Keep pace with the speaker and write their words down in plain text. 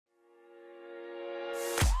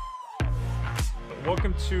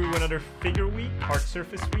Welcome to another Figure Week, Hard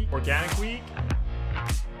Surface Week, Organic Week.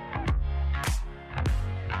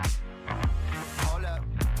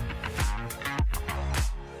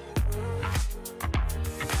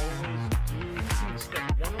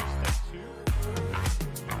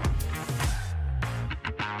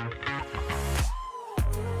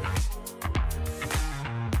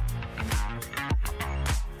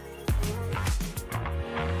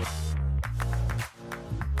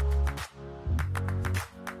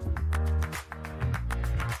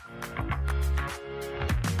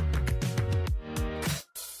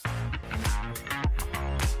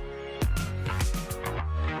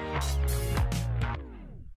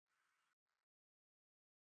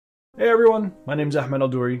 Hey everyone, my name is Ahmed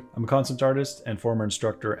Aldouri. I'm a concept artist and former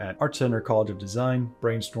instructor at Art Center College of Design,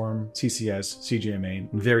 Brainstorm, CCS,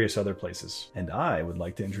 CGMA, and various other places. And I would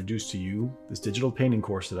like to introduce to you this digital painting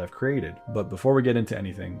course that I've created. But before we get into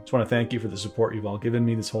anything, I just want to thank you for the support you've all given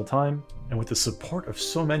me this whole time. And with the support of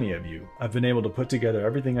so many of you, I've been able to put together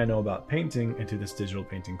everything I know about painting into this digital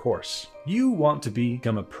painting course. You want to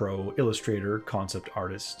become a pro illustrator, concept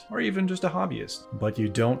artist, or even just a hobbyist, but you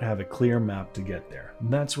don't have a clear map to get there.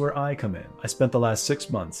 And that's where I come in. I spent the last 6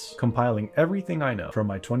 months compiling everything I know from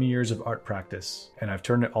my 20 years of art practice, and I've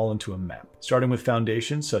turned it all into a map. Starting with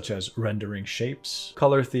foundations such as rendering shapes,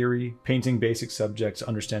 color theory, painting basic subjects,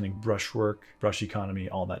 understanding brushwork, brush economy,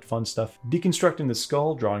 all that fun stuff, deconstructing the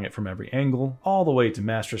skull, drawing it from every angle, all the way to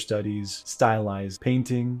master studies, stylized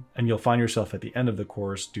painting, and you'll find yourself at the end of the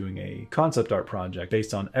course doing a concept art project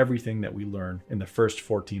based on everything that we learn in the first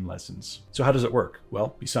 14 lessons. So how does it work?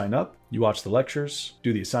 Well, you sign up, you watch the lectures,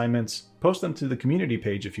 do the assignments, post them to the community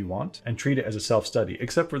page if you want, and treat it as a self-study,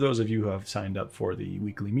 except for those of you who have signed up for the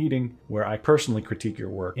weekly meeting, where I personally critique your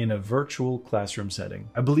work in a virtual classroom setting.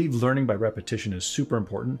 I believe learning by repetition is super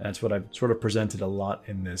important. That's what I've sort of presented a lot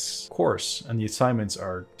in this course, and the assignments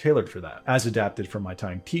are tailored for that, as adapted from my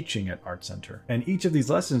time teaching at Art Center. And each of these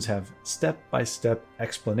lessons have step-by-step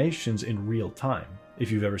explanations in real time.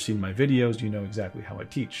 If you've ever seen my videos, you know exactly how I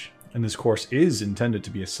teach. And this course is intended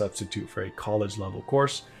to be a substitute for a college level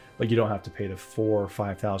course, but you don't have to pay the $4,000 or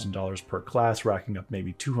 $5,000 per class, racking up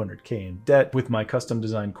maybe $200K in debt. With my custom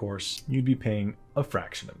design course, you'd be paying a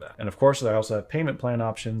fraction of that. And of course, I also have payment plan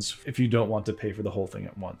options if you don't want to pay for the whole thing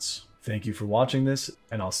at once. Thank you for watching this,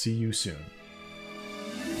 and I'll see you soon.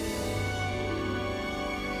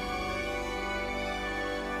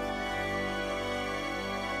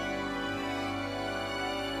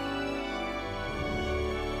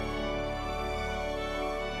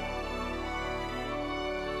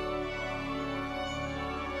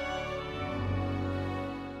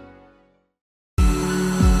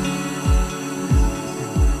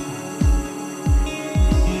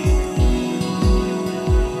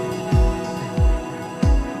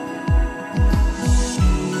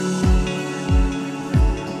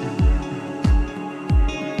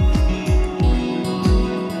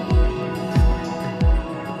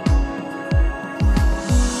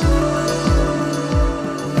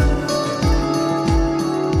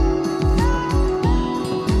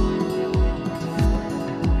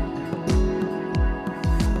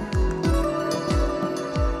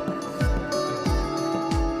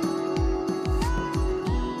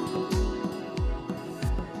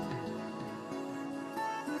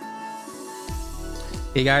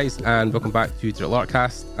 Hey guys, and welcome back to Digital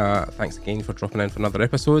Artcast. Thanks again for dropping in for another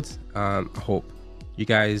episode. I hope you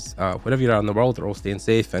guys, wherever you are in the world, are all staying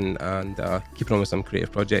safe and keeping on with some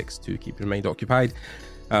creative projects to keep your mind occupied.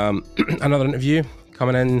 Another interview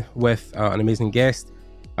coming in with an amazing guest,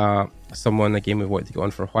 someone again we've wanted to go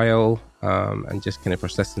on for a while, and just kind of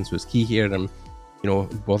persistence was key here, and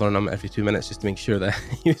bothering him every 2 minutes just to make sure that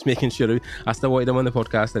he was making sure I still wanted him on the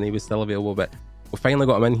podcast and he was still available, but we finally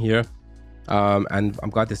got him in here. And I'm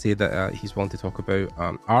glad to say that he's willing to talk about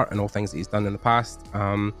art and all things that he's done in the past.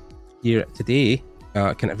 Here today,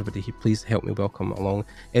 can everybody please help me welcome along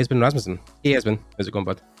Esben Rasmussen. Hey Esben, how's it going,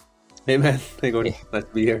 bud? Hey man, how you going? Yeah. Nice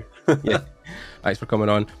to be here. Yeah, thanks for coming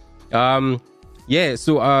on.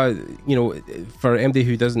 So for anybody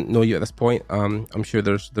who doesn't know you at this point, I'm sure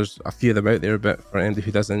there's a few of them out there, but for anybody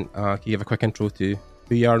who doesn't, can you give a quick intro to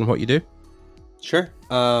who you are and what you do? Sure.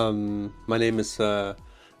 My name is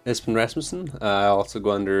Esben Rasmussen. I also go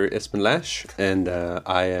under Esben Lash, and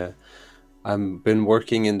I've been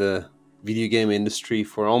working in the video game industry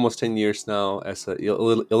for almost 10 years now as an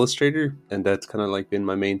illustrator, and that's kind of like been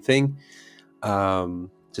my main thing.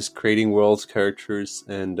 Just creating worlds, characters,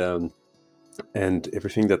 and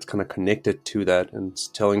everything that's kind of connected to that, and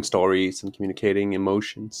telling stories and communicating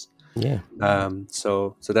emotions. Yeah.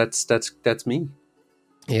 So that's me.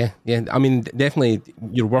 Yeah. I mean, definitely,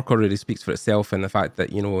 your work already speaks for itself, and the fact that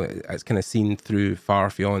it's kind of seen through far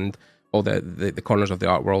beyond all the corners of the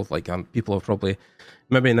art world. Like, people have probably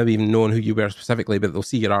maybe never even known who you were specifically, but they'll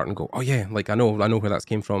see your art and go, "Oh yeah, like I know where that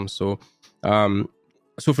came from." So,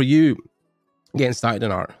 so for you getting started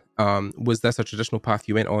in art, was this a traditional path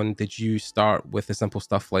you went on? Did you start with the simple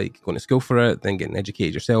stuff like going to school for it, then getting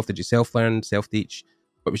educated yourself? Did you self-learn, self-teach?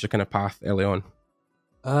 What was your kind of path early on?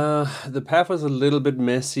 The path was a little bit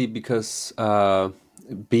messy because working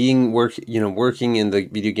in the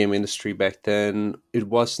video game industry back then, it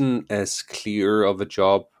wasn't as clear of a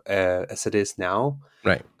job as it is now.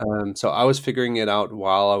 Right. So I was figuring it out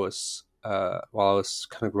while I was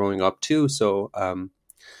kind of growing up too. So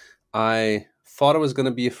I thought I was going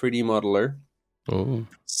to be a 3D modeler. Oh.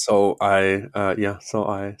 So I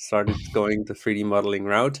started going the 3D modeling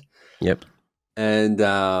route. Yep. And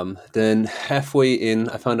then halfway in,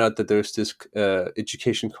 I found out that there's this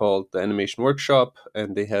education called the Animation Workshop,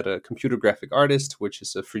 and they had a computer graphic artist, which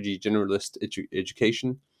is a 3D generalist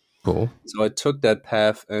education. Cool. So I took that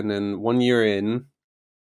path, and then 1 year in,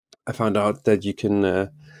 I found out that you can,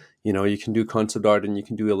 you can do concept art and you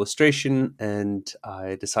can do illustration, and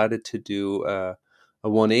I decided to do a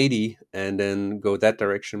 180 and then go that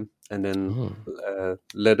direction, and then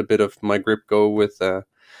let a bit of my grip go with the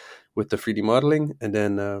 3D modeling, and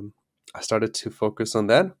then I started to focus on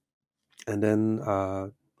that, and then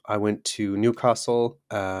I went to Newcastle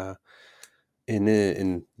in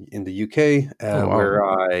the UK, where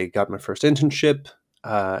I got my first internship,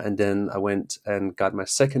 and then I went and got my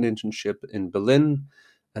second internship in Berlin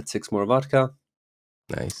at Six More Vodka.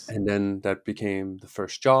 Nice. And then that became the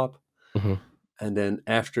first job. Mm-hmm. And then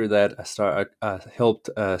after that, I helped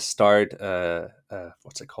start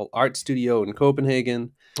what's it called, art studio in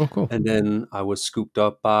Copenhagen. Oh, cool. And then I was scooped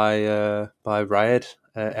up by Riot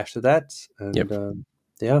after that. And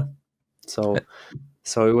yep. So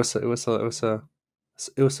it was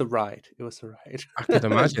a ride. It was a ride. I could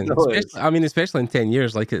imagine. especially in 10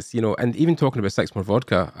 years, like it's, and even talking about Six More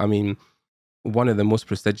Vodka, I mean, one of the most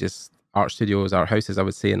prestigious art studios, art houses, I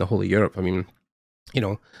would say, in the whole of Europe. I mean,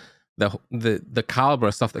 the caliber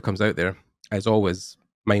of stuff that comes out there is always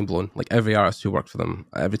mind blown. Like every artist who worked for them,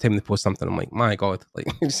 every time they post something, I'm like, my God, like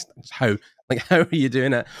just how are you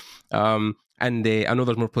doing it? And I know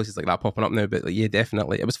there's more places like that popping up now, but yeah,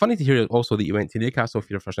 definitely. It was funny to hear also that you went to Newcastle for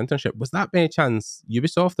your first internship. Was that by any chance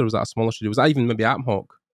Ubisoft, or was that a smaller studio? Was that even maybe Atom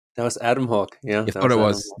Hawk? That was Atom Hawk. Yeah, I thought it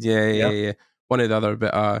was. Yeah. One or the other,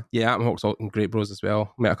 but Atom Hawk's all great bros as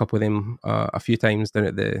well. Met a couple of them a few times down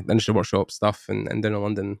at the Industry Workshop stuff and down in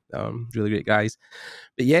London. Really great guys.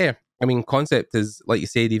 But yeah, I mean, concept is, like you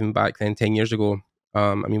said, even back then, 10 years ago.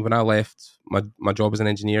 I mean, when I left my job as an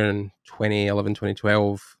engineer in 2011,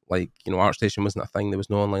 2012, like, ArtStation wasn't a thing. There was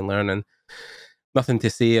no online learning. Nothing to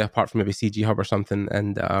say apart from maybe CG Hub or something.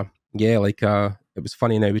 And it was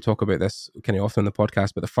funny, now we talk about this kind of often on the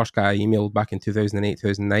podcast, but the first guy I emailed back in 2008,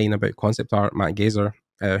 2009 about concept art, Matt Gazer,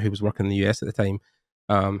 who was working in the US at the time,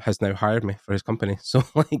 has now hired me for his company. So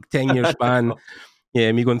like 10 year span,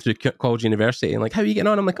 yeah, me going through college, university, and like, how are you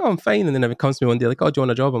getting on? I'm like, oh, I'm fine. And then it comes to me one day like, oh, do you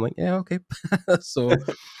want a job? I'm like, yeah, okay. So,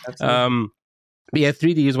 but yeah,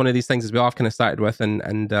 3D is one of these things as well I've kind of started with.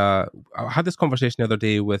 And I had this conversation the other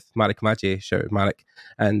day with Marek Maciej, shout out Marek.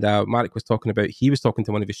 And Marek was talking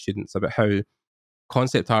to one of his students about how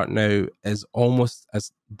concept art now is almost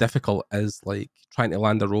as difficult as like trying to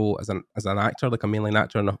land a role as an actor, like a mainline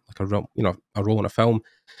actor in a role in a film.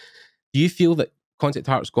 Do you feel that concept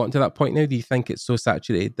art's gotten to that point now? Do you think it's so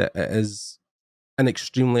saturated that it is an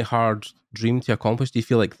extremely hard dream to accomplish? Do you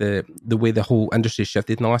feel like the way the whole industry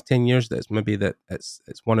shifted in the last 10 years, that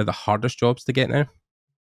it's one of the hardest jobs to get now?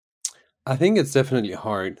 I think it's definitely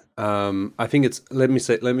hard. I think let me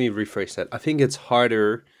rephrase that. I think it's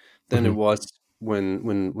harder than it was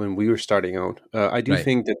when we were starting out. I do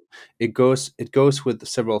think that it goes with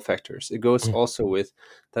several factors. It goes also with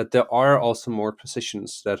that there are also more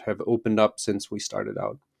positions that have opened up since we started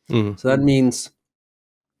out. So that means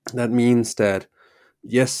that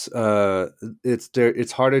yes,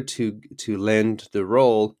 it's harder to land the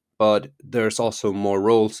role, but there's also more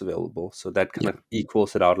roles available, so that kind of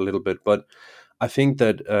equals it out a little bit. But I think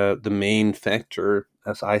that the main factor,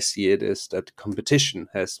 as I see it, is that competition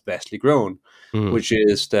has vastly grown, which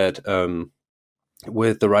is that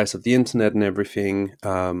with the rise of the internet and everything,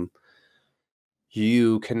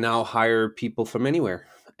 you can now hire people from anywhere,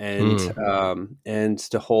 and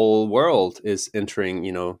the whole world is entering,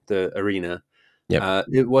 the arena.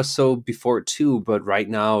 It was so before too, but right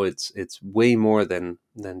now it's way more than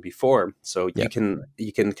before. So you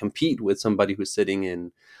can compete with somebody who's sitting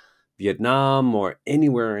in Vietnam or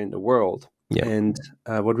anywhere in the world. Yeah. And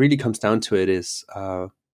what really comes down to it is,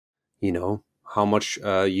 how much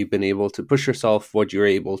you've been able to push yourself, what you're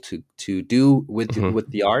able to do with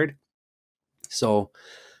the art. So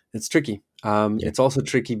it's tricky. It's also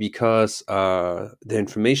tricky because the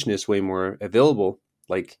information is way more available.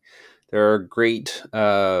 Like there are great,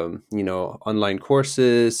 online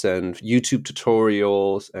courses and YouTube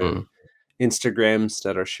tutorials and Instagrams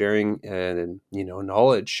that are sharing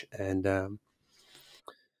knowledge,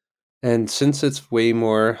 and since it's way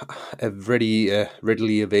more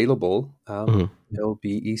readily available, it'll be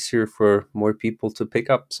easier for more people to pick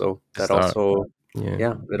up. So that also,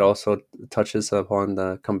 it also touches upon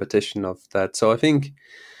the competition of that. So I think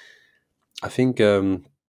that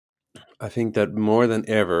more than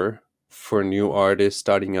ever, for new artists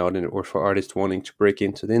starting out or for artists wanting to break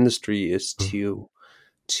into the industry, is to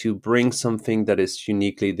bring something that is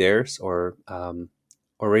uniquely theirs or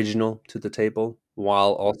original to the table,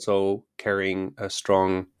 while also carrying a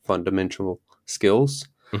strong fundamental skills.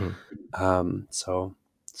 So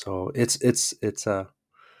it's a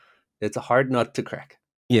hard nut to crack.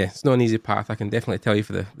 Yeah, it's not an easy path. I can definitely tell you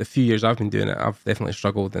for the few years I've been doing it, I've definitely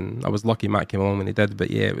struggled, and I was lucky Matt came along when he did. But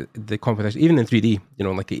yeah, the competition, even in 3D,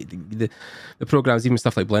 like the programs, even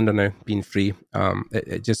stuff like Blender now being free,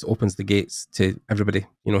 it just opens the gates to everybody,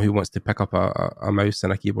 who wants to pick up a mouse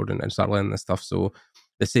and a keyboard and start learning this stuff. So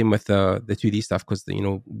the same with the 2D stuff, because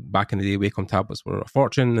back in the day, Wacom tablets were a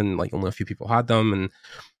fortune, and like only a few people had them, and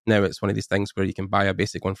now it's one of these things where you can buy a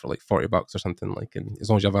basic one for like $40 or something. Like, and as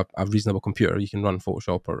long as you have a reasonable computer, you can run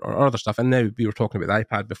Photoshop or other stuff. And now we were talking about the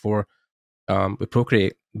iPad before, with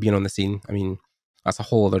Procreate being on the scene. I mean, that's a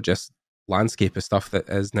whole other just landscape of stuff that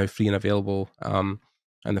is now free and available. And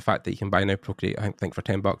the fact that you can buy now Procreate, I think for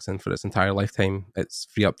 $10, and for its entire lifetime, it's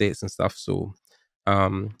free updates and stuff. So,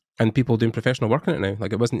 and people doing professional work on it now.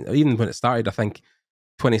 Like, it wasn't even when it started, I think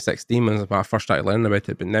 2016 was when I first started learning about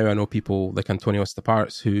it, but now I know people like Antonio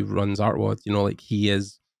Staparts, who runs Artwad, like he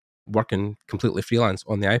is working completely freelance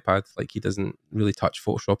on the iPad. Like, he doesn't really touch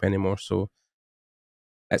Photoshop anymore. So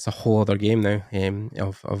it's a whole other game now,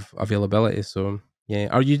 of availability. So yeah,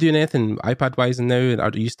 are you doing anything iPad wise now?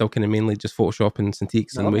 Are you still kind of mainly just Photoshop and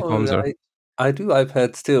Cintiqs and Wacoms? I do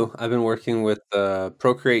iPads too. I've been working with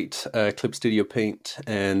Procreate, Clip Studio Paint,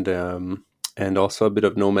 and also a bit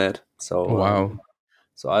of Nomad. So wow.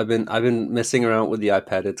 So I've been messing around with the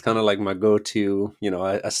iPad. It's kind of like my go-to.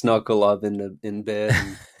 I snuggle up in bed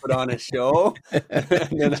and put on a show, and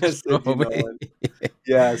then I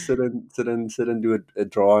sit, sit and do a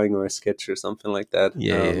drawing or a sketch or something like that.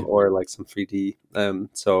 Or like some 3D.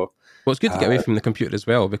 So well, it's good to get away from the computer as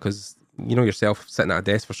well, because yourself sitting at a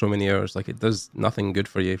desk for so many hours, like, it does nothing good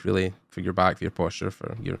for you, really, for your back, for your posture,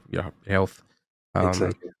 for your health.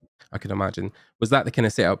 Exactly. I could imagine. Was that the kind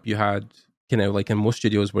of setup you had? Kind of like in most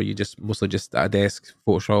studios where you mostly just at a desk,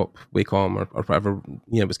 Photoshop, Wacom, or whatever,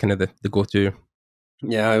 it was kind of the go-to.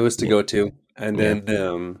 Yeah, it was the go-to. And then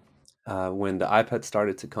when the iPad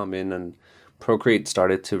started to come in and Procreate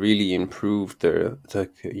started to really improve the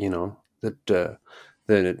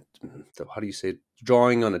how do you say,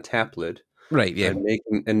 drawing on a tablet, right? Yeah,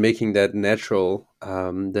 and making that natural,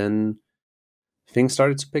 then things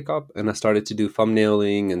started to pick up, and I started to do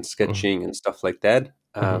thumbnailing and sketching and stuff like that.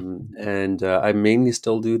 And I mainly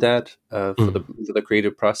still do that for the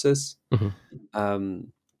creative process.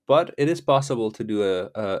 But it is possible to do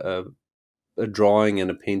a drawing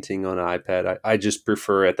and a painting on an iPad. I just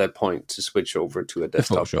prefer at that point to switch over to a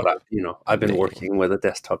desktop. But I've been working with a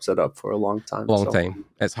desktop setup for a long time.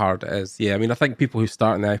 It's hard. It is. Yeah, I mean, I think people who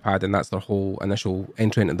start on the iPad and that's their whole initial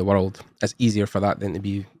entry into the world, it's easier for that than to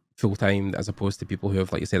be full time, as opposed to people who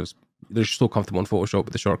have, like you said, they're so comfortable in Photoshop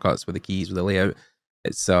with the shortcuts, with the keys, with the layout.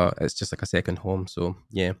 It's just like a second home. So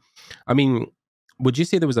yeah, I mean, would you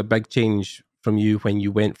say there was a big change from you when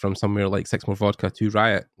you went from somewhere like Six More Vodka to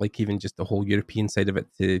Riot, like even just the whole European side of it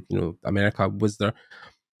to America? Was there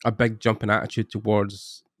a big jump in attitude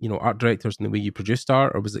towards art directors and the way you produced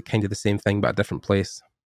art, or was it kind of the same thing but a different place?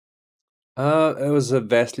 It was a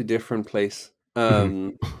vastly different place. Yeah.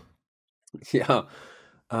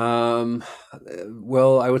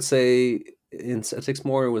 Well, I would say in Six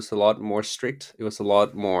More, it was a lot more strict. It was a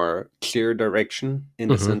lot more clear direction, in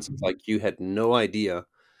the sense of, like, you had no idea,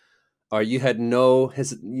 or you had no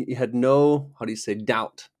how do you say,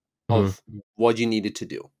 doubt of what you needed to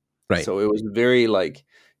do. Right. So it was very, like,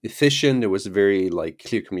 efficient. It was very, like,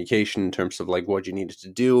 clear communication in terms of, like, what you needed to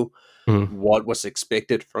do, what was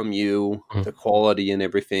expected from you, the quality and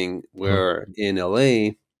everything. Where in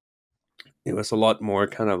LA, it was a lot more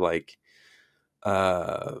kind of like,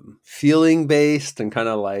 feeling based and kind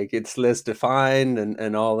of like it's less defined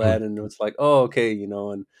and all that, and it's like, oh, okay,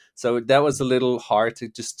 and so that was a little hard to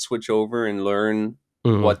just switch over and learn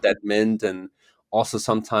what that meant, and also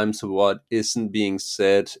sometimes what isn't being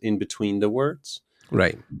said in between the words.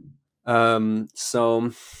 Right.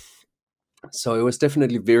 So it was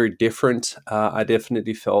definitely very different. I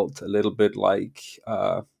definitely felt a little bit like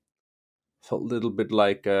how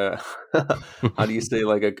do you say,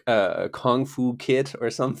 like a kung fu kid or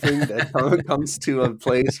something that comes to a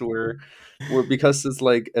place where because it's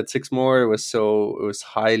like at Six More, it was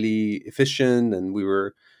highly efficient, and we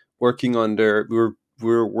were working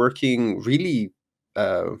working really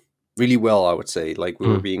really well, I would say. Like we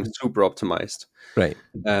were being super optimized. Right.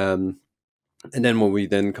 And then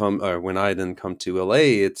when I then come to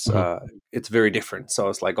LA, it's very different. So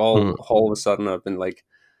it's like all of a sudden I've been like,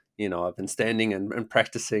 I've been standing and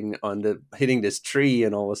practicing on hitting this tree,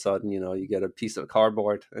 and all of a sudden, you get a piece of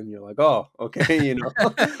cardboard, and you're like, oh, okay,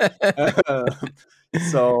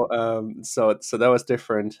 so that was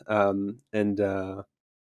different, and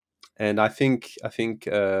I think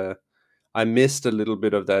I missed a little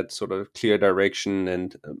bit of that sort of clear direction,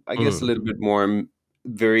 and I guess a little bit more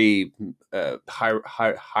very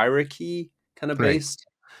hierarchy kind of based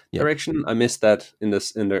direction. I missed that in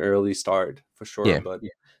the early start for sure, but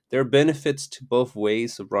there are benefits to both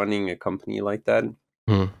ways of running a company like that.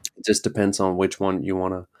 It just depends on which one you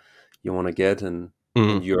wanna get, and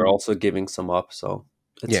you're also giving some up, so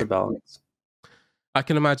it's a balance. I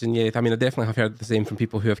can imagine, I mean, I definitely have heard the same from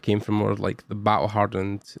people who have came from more like the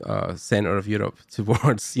battle-hardened center of Europe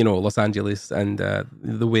towards, Los Angeles and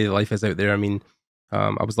the way life is out there. I mean,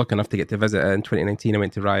 I was lucky enough to get to visit in 2019. I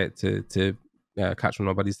went to Riot to catch one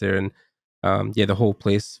of my buddies there, and the whole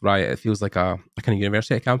place, Riot, it feels like a kind of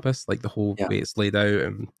university campus, like the whole way it's laid out,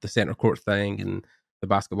 and the center court thing, and the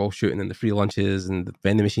basketball shooting, and the free lunches, and the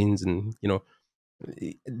vending machines, and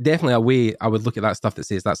definitely a way I would look at that stuff that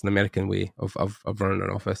says that's an American way of running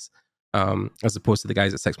an office, as opposed to the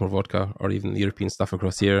guys at Six More Vodka or even the European stuff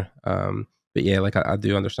across here. But yeah, like I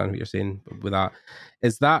do understand what you're saying with that.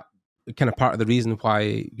 Is that kind of part of the reason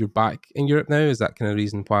why you're back in Europe now? Is that kind of the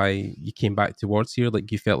reason why you came back towards here?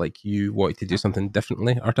 Like you felt like you wanted to do something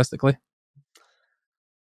differently artistically?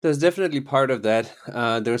 There's definitely part of that.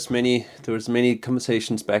 There was many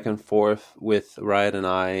conversations back and forth with Riot and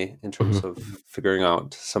I in terms of figuring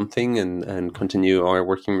out something and continue our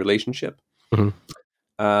working relationship. And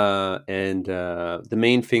the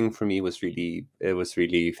main thing for me was really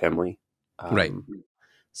family. Right.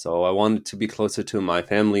 So I wanted to be closer to my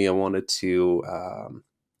family. I wanted to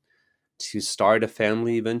start a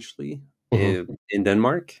family eventually in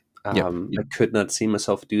Denmark. I could not see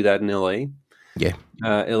myself do that in LA. Yeah.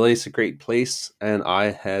 LA is a great place, and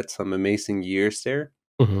I had some amazing years there.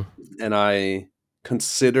 And I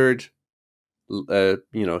considered,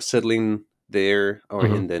 settling there or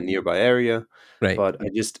in the nearby area. Right. But I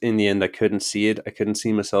just, in the end, I couldn't see it. I couldn't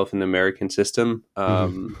see myself in the American system.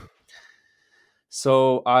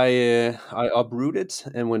 So I uprooted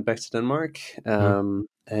and went back to Denmark. And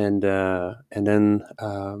then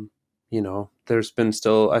there's been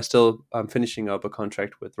I'm finishing up a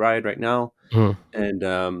contract with Riot right now, and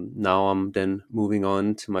now I'm then moving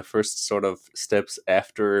on to my first sort of steps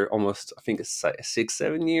after almost, I think it's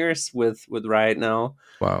 6-7 years with Riot now.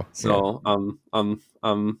 Wow. So I'm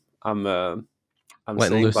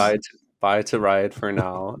saying loose. bye to Riot for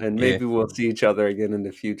now, and maybe we'll see each other again in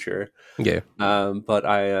the future. Yeah. But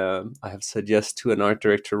I have said yes to an art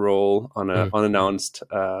director role on an unannounced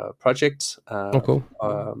project. Cool.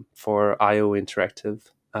 For IO Interactive.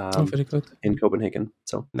 Very good. In Copenhagen.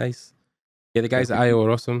 So nice. Yeah, the guys at IO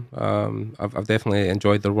are awesome. I've definitely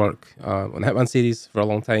enjoyed their work on the Hitman series for a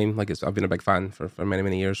long time. Like I've been a big fan for many,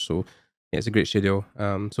 many years. So yeah, it's a great studio.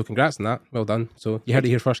 So congrats on that. Well done. So you heard it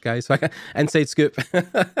here first, guys. Inside scoop.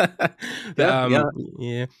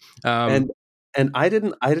 And I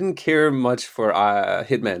didn't care much for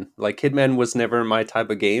Hitman. Like Hitman was never my type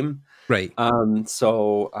of game. Right.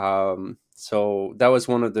 So that was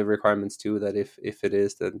one of the requirements too. That if it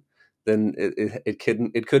is, then it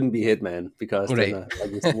couldn't be Hitman, because then I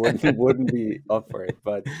just wouldn't be up for it.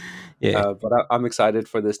 But but I'm excited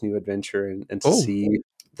for this new adventure and to see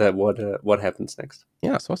that what happens next.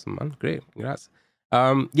 Yeah, that's awesome, man. Great, congrats.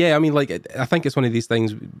 I mean, like, I think it's one of these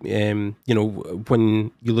things, when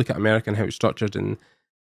you look at America and how it's structured, and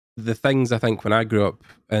the things, I think when I grew up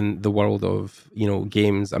in the world of,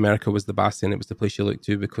 games, America was the bastion. It was the place you looked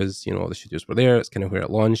to because, all the studios were there. It's kind of where it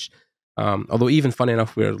launched. Although even funny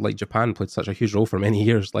enough, where like Japan played such a huge role for many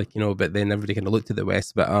years, but then everybody kind of looked to the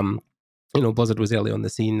West. But, Blizzard was early on the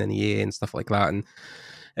scene, and EA and stuff like that. And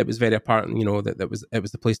it was very apparent, that it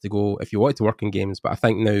was the place to go if you wanted to work in games. But I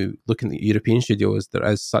think now, looking at European studios, there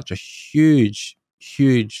is such a huge,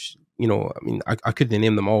 I mean, I couldn't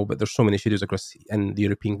name them all, but there's so many studios across in the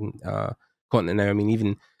European continent now. I mean,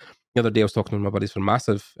 even the other day I was talking to my buddies from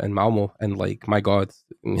Massive in Malmo, and like, my God,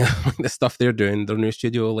 the stuff they're doing, their new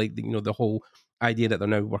studio, like, the whole idea that they're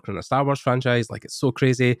now working on a Star Wars franchise, like, it's so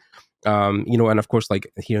crazy. And of course,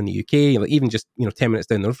 like here in the UK, like even just 10 minutes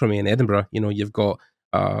down the road from me in Edinburgh, you've got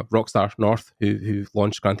Rockstar North who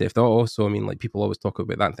launched Grand Theft Auto. So I mean, like, people always talk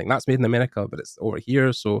about that and think that's made in America, but it's over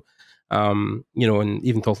here. So and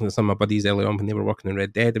even talking to some of my buddies early on when they were working in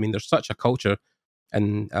Red Dead, I mean, there's such a culture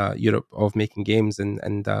in Europe of making games,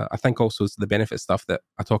 and I think also it's the benefit stuff that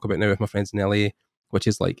I talk about now with my friends in LA, which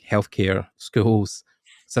is like healthcare, schools,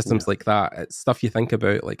 systems like that. It's stuff you think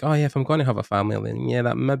about, like, oh yeah, if I'm going to have a family, then yeah,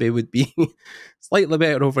 that maybe would be slightly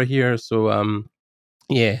better over here. So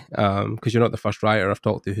because you're not the first writer I've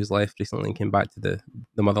talked to who's left recently and came back to the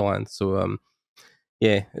motherland. So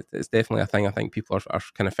it's definitely a thing I think people are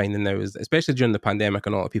kind of finding now, is especially during the pandemic,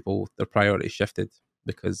 and a lot of people, their priorities shifted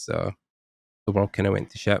because the world kind of went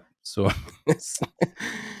to shit. So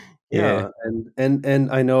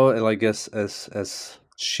and I know, like, I guess as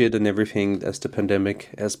shit and everything as the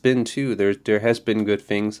pandemic has been too, there has been good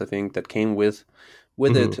things, I think, that came with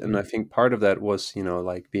it, and I think part of that was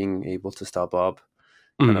like being able to stop up,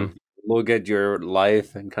 kind of look at your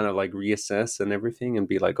life and kind of like reassess and everything, and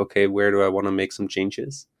be like, okay, where do I want to make some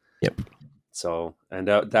changes? Yep. So, and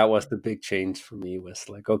that was the big change for me, was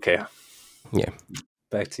like, okay, yeah,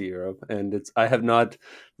 back to Europe, and I have not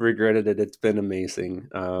regretted it. It's been amazing.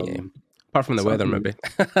 Apart from the weather, maybe.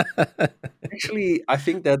 Actually, I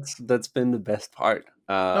think that's been the best part.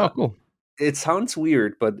 Cool. It sounds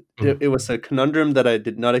weird, but it was a conundrum that I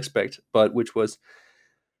did not expect, but which was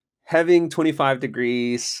having 25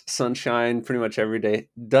 degrees, sunshine pretty much every day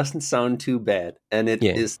doesn't sound too bad, and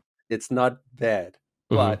it's not bad.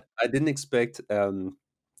 But I didn't expect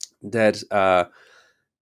that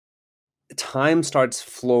time starts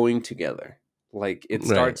flowing together. Like, it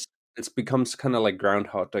starts, it becomes kind of like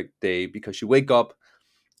Groundhog Day, because you wake up,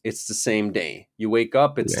 it's the same day. You wake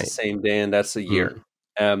up, it's the same day, and that's a year.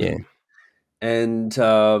 And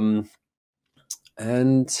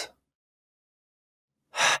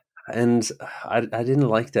I didn't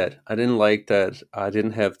like that. I didn't like that. I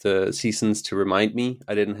didn't have the seasons to remind me.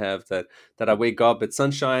 I didn't have that I wake up, it's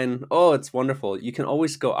sunshine. Oh, it's wonderful. You can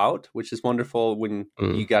always go out, which is wonderful when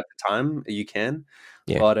you got the time. You can,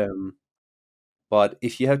 but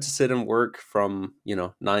if you have to sit and work from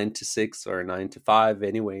 9 to 6 or 9 to 5,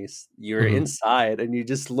 anyways, you're inside and you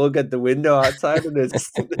just look at the window outside and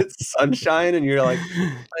it's sunshine, and you're like,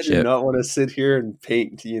 I do not want to sit here and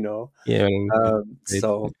paint.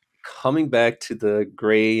 So coming back to the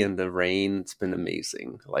gray and the rain, it's been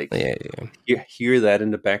amazing. Like, you hear that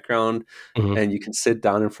in the background, and you can sit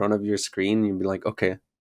down in front of your screen and you'll be like, okay,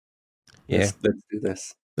 let's do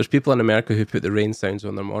this. There's people in America who put the rain sounds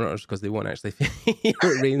on their monitors because they won't actually hear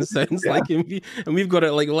what rain sounds like, and we've got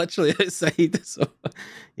it like literally outside. So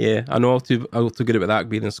I know all too good about that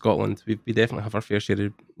being in Scotland. We definitely have our fair share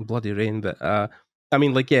of bloody rain, but I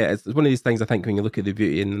mean, like, it's one of these things, I think, when you look at the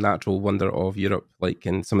beauty and the natural wonder of Europe, like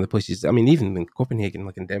in some of the places, I mean, even in Copenhagen,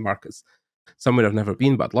 like in Denmark, it's somewhere I've never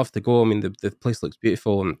been, but I'd love to go. I mean, the place looks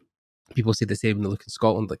beautiful, and people say the same when they look in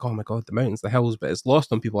Scotland, like, oh my God, the mountains, the hills, but it's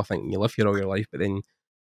lost on people, I think, when you live here all your life. But then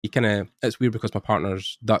you kind of, it's weird because my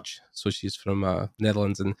partner's Dutch, so she's from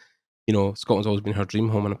Netherlands, and Scotland's always been her dream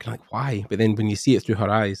home, and I'm kind of like, why? But then when you see it through her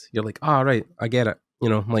eyes, you're like, right, I get it.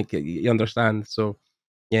 Like, you understand. So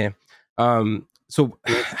so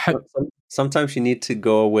sometimes you need to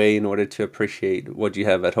go away in order to appreciate what you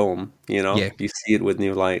have at home. You see it with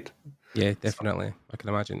new light. Yeah, definitely. I can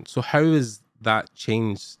imagine. So how has that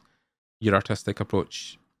changed your artistic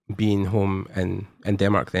approach being home in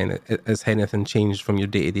Denmark then? Has anything changed from your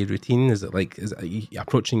day-to-day routine? Is it are you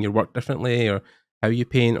approaching your work differently, or how you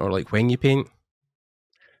paint, or like when you paint?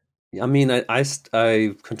 I mean,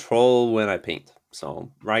 I control when I paint.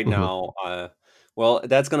 So right now,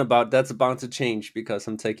 that's about to change because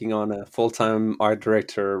I'm taking on a full-time art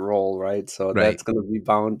director role, right? So that's going to be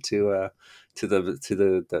bound to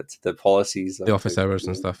the policies, the office hours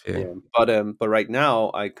and stuff. Yeah. But right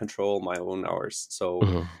now I control my own hours.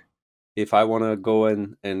 So if I want to go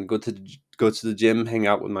and go to the gym, hang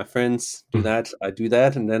out with my friends, I do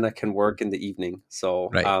that, and then I can work in the evening.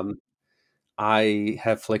 So I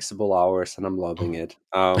have flexible hours, and I'm loving it.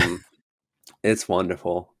 It's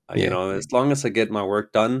wonderful. As long as I get my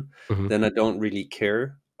work done, then I don't really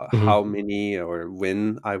care how many or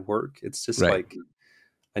when I work. It's just like,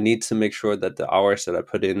 I need to make sure that the hours that I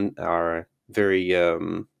put in are very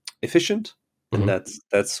efficient, and Mhm.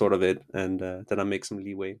 that's sort of it. And then I make some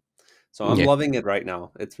leeway. So I'm Yeah. loving it right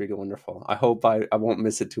now. It's really wonderful. I hope I won't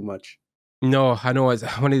miss it too much. No, I know it's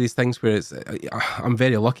one of these things where it's. I'm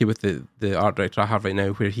very lucky with the art director I have right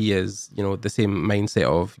now, where he is, the same mindset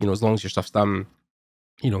of, as long as your stuff's done,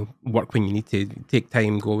 work when you need to, take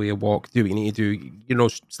time, go away, walk, do what you need to do.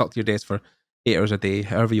 Stuck to your desk for 8 hours a day.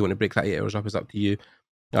 However you want to break that 8 hours up is up to you.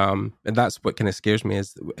 And that's what kind of scares me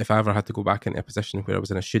is if I ever had to go back into a position where I was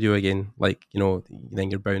in a studio again, like, then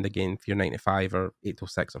you're bound again for your 9 to 5 or 8 till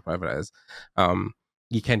 6 or whatever it is.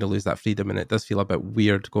 You kind of lose that freedom, and it does feel a bit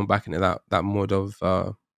weird going back into that mode of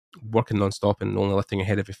working non-stop and only lifting your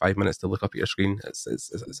head every 5 minutes to look up at your screen. It's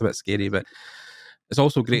a bit scary, but it's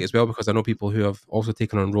also great as well because I know people who have also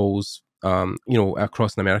taken on roles,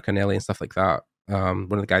 across in America and LA and stuff like that.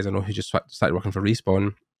 One of the guys I know who just started working for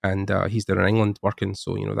Respawn, and he's there in England working.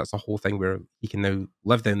 So, that's a whole thing where he can now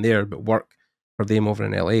live down there but work for them over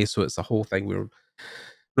in LA. So it's a whole thing where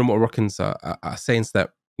remote working's a sense that,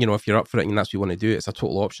 if you're up for it and that's what you want to do, it's a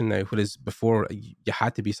total option now. Whereas before, you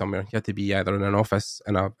had to be somewhere. You had to be either in an office,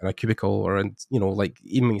 in a cubicle, or like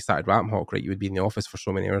even when you started Ramhawk, right, you would be in the office for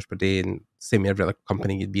so many hours per day, and same every other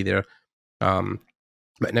company, you'd be there.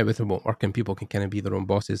 But now with remote working, people can kind of be their own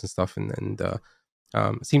bosses and stuff, and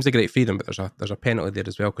it seems a great freedom, but there's a penalty there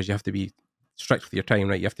as well because you have to be strict with your time,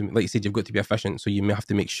 right? You have to, like you said, you've got to be efficient, so you may have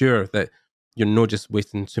to make sure that you're not just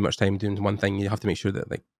wasting too much time doing one thing. You have to make sure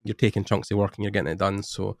that like you're taking chunks of work and you're getting it done.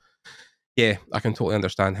 So yeah, I can totally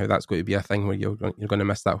understand how that's going to be a thing where you're going to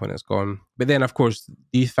miss that when it's gone. But then, of course,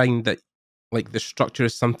 do you find that like the structure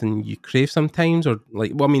is something you crave sometimes, or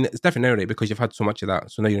like, well, I mean, it's different now, right? Because you've had so much of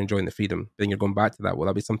that, so now you're enjoying the freedom. Then you're going back to that. Will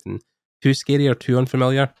that be something too scary or too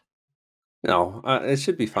unfamiliar? No, it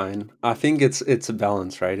should be fine. I think it's a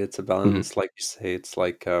balance, right? It's a Mhm. balance, like you say. It's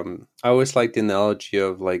like I always like the analogy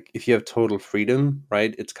of like if you have total freedom,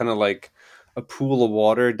 right? It's kind of like a pool of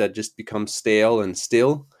water that just becomes stale and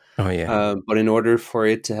still. Oh yeah, But in order for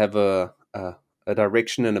it to have a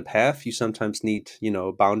direction and a path, you sometimes need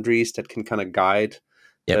boundaries that can kind of guide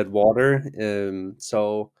yep, that water.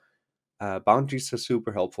 So boundaries are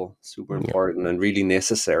super helpful, super yep, important, and really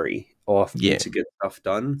necessary often yeah. to get stuff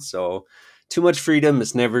done. So too much freedom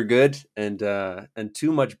is never good, and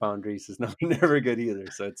too much boundaries is not never good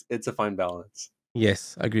either. So it's a fine balance.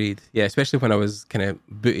 Yes, agreed. Yeah, especially when I was kind of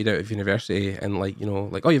booted out of university and like,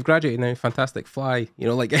 like, oh, you've graduated now, fantastic, fly.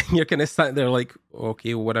 Like you're kind of sitting there like,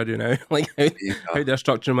 okay, well, what do I do now? Like, how Yeah. do I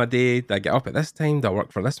structure my day? Do I get up at this time? Do I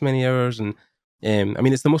work for this many hours? And I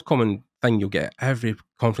mean, it's the most common thing you'll get at every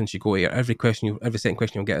conference you go to, or every second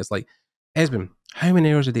question you'll get is like, Esben, how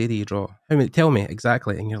many hours a day do you draw? How many? Tell me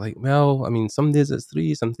exactly. And you're like, well, I mean, some days it's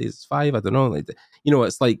 3, some days it's 5. I don't know. Like,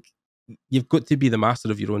 it's like you've got to be the master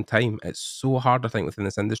of your own time. It's so hard, I think, within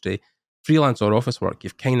this industry, freelance or office work.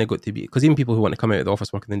 You've kind of got to be, because even people who want to come out of the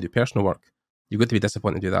office work and then do personal work, you've got to be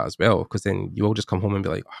disciplined to do that as well. Because then you will just come home and be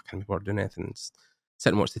like, oh, I can't be bothered doing anything. Just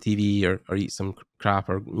sit and watch the TV or eat some crap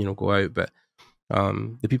or go out. But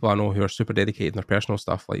the people I know who are super dedicated in their personal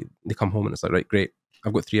stuff, like they come home and it's like, right, great,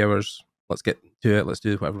 I've got 3 hours. Let's get to it. Let's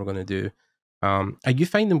do whatever we're going to do. Are you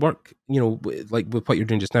finding work, like with what you're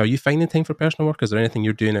doing just now, are you finding time for personal work? Is there anything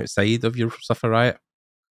you're doing outside of your stuff for Riot?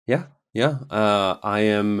 Yeah, yeah. I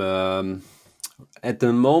am at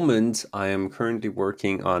the moment. I am currently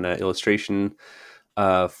working on an illustration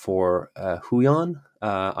for Huion.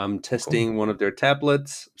 I'm Cool. testing one of their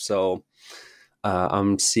tablets, so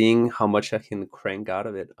I'm seeing how much I can crank out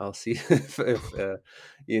of it. I'll see if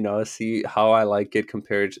see how I like it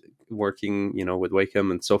compared to working, with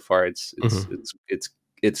Wacom. And so far, Hmm.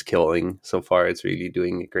 it's killing. So far, it's really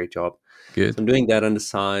doing a great job. So Good. I'm doing that on the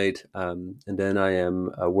side, and then I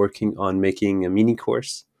am working on making a mini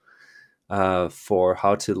course for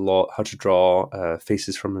how to draw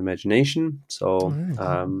faces from imagination. All So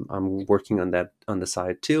right. I'm working on that on the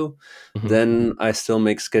side too. Hmm. Then I still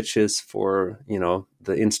make sketches for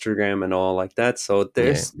the Instagram and all like that. So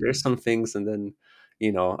Yeah. there's some things, and then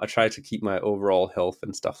I try to keep my overall health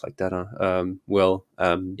and stuff like that well.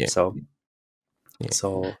 Yeah. Yeah.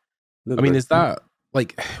 So a I little mean, bit. is that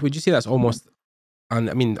like, would you say that's almost, and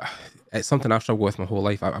I mean, it's something I've struggled with my whole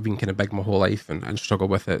life. I've been kind of big my whole life and struggled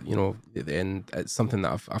with it, and it's something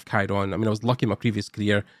that I've carried on. I mean, I was lucky in my previous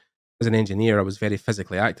career as an engineer, I was very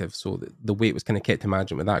physically active. So the weight was kind of kept to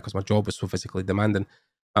management with that because my job was so physically demanding.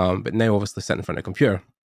 But now, obviously, sitting in front of a computer,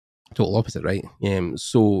 total opposite, right?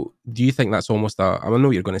 So do you think that's almost I know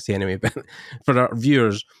what you're going to say anyway, but for our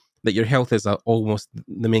viewers, that your health is almost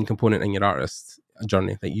the main component in your artist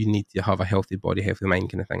journey, that you need to have a healthy body, healthy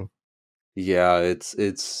mind kind of thing? Yeah,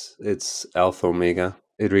 it's alpha omega.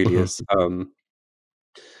 It really Hmm. is.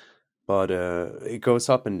 it goes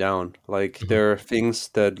up and down. Like there are things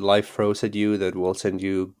that life throws at you that will send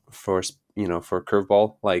you for for a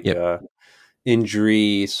curveball, like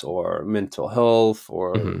injuries or mental health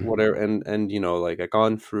or whatever. And like I've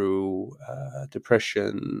gone through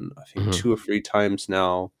depression, I think 2 or 3 times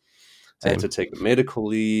now. I had to take medical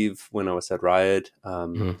leave when I was at Riot.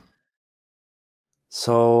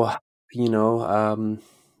 So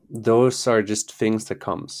those are just things that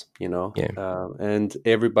comes, and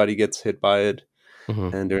everybody gets hit by it,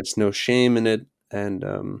 and there's no shame in it. And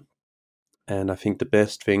I think the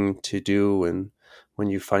best thing to do, and when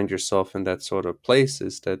you find yourself in that sort of place,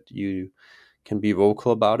 is that you can be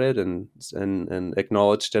vocal about it and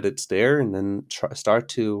acknowledge that it's there, and then start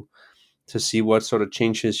to see what sort of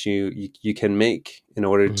changes you can make in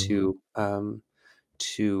order to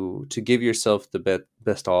give yourself the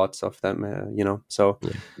best odds of that,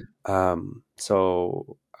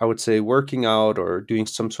 so I would say working out or doing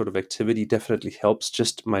some sort of activity definitely helps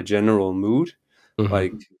just my general mood.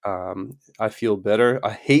 Like I feel better.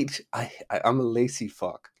 I'm a lazy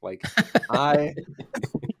fuck. Like I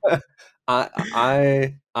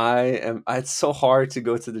I am. It's so hard to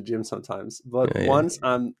go to the gym sometimes, but once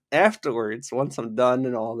I'm done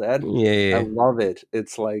and all that, I love it.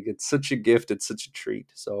 It's like it's such a gift. It's such a treat.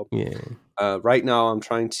 So right now I'm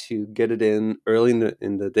trying to get it in early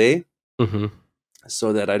in the day,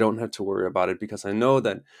 so that I don't have to worry about it, because I know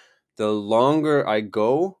that the longer I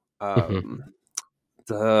go,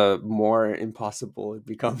 the more impossible it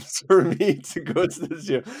becomes for me to go to the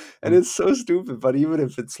gym. And it's so stupid, but even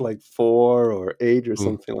if it's like 4 or 8 or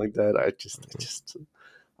something like that,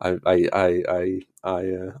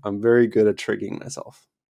 I'm very good at triggering myself.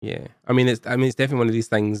 Yeah, I mean, it's definitely one of these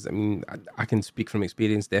things. I mean, I can speak from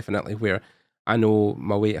experience, definitely, where I know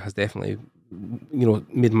my weight has definitely,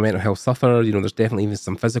 made my mental health suffer. There's definitely even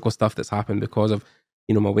some physical stuff that's happened because of,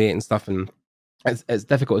 my weight and stuff. And it's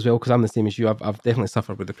difficult as well, because I'm the same as you. I've definitely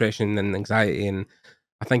suffered with depression and anxiety, and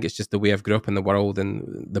I think it's just the way I've grew up in the world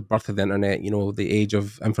and the birth of the internet. The age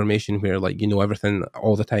of information where everything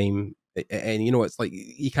all the time, and it's like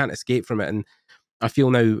you can't escape from it. And I feel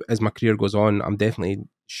now, as my career goes on, I'm definitely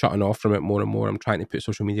shutting off from it more and more. I'm trying to put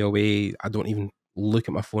social media away. I don't even look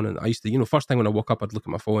at my phone. And I used to, first thing when I woke up, I'd look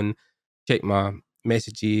at my phone, check my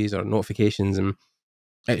messages or notifications, and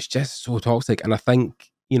it's just so toxic. And I think,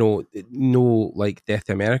 no like Death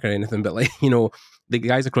to America or anything, but like, the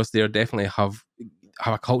guys across there definitely have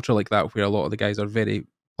a culture like that, where a lot of the guys are very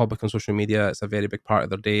public on social media. It's a very big part of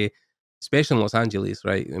their day, especially in Los Angeles,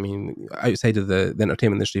 right? I mean, outside of the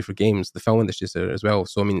entertainment industry for games, the film industry is there as well.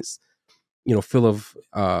 So, I mean, it's, full of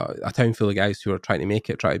a town full of guys who are trying to make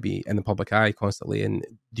it, try to be in the public eye constantly. And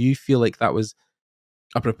do you feel like that was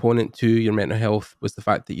a proponent to your mental health, was the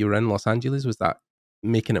fact that you were in Los Angeles? Was that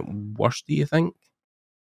making it worse, do you think?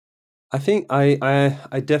 I think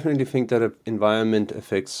I definitely think that environment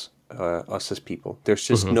affects us as people. There's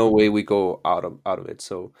just no way we go out of it.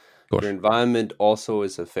 So your environment also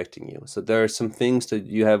is affecting you. So there are some things that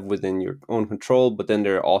you have within your own control, but then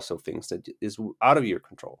there are also things that is out of your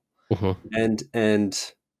control. And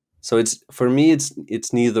so it's, for me,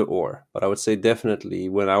 it's neither or. But I would say definitely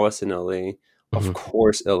when I was in LA, of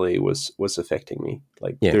course LA was affecting me.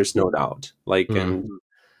 Like there's no doubt. Like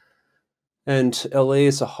and LA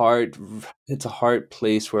is a hard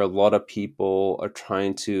place where a lot of people are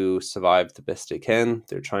trying to survive the best they can.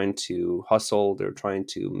 They're trying to hustle. They're trying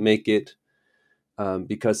to make it.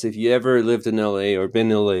 Because if you ever lived in LA or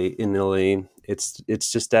been in LA,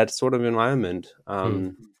 it's just that sort of environment.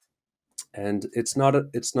 And it's not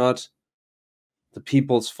the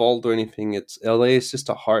people's fault or anything. It's LA is just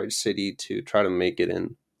a hard city to try to make it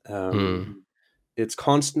in. It's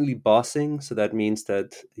constantly bossing, so that means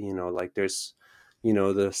that like there's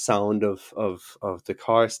the sound of the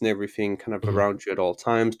cars and everything kind of around you at all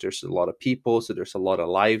times. There's a lot of people, so there's a lot of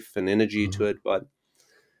life and energy to it. But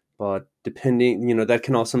depending, that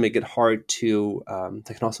can also make it hard to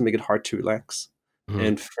relax.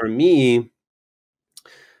 And for me,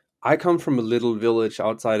 I come from a little village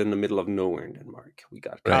outside in the middle of nowhere in Denmark. We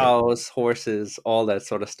got cows, horses, all that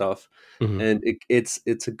sort of stuff. And it's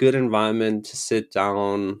a good environment to sit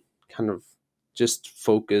down, kind of just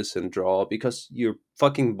focus and draw, because you're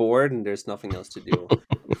fucking bored and there's nothing else to do.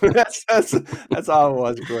 that's how it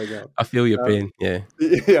was growing up. I feel your pain. Yeah.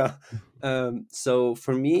 Yeah. So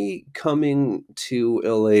for me, coming to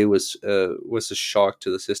LA was a shock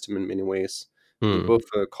to the system in many ways. Both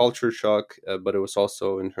a culture shock, but it was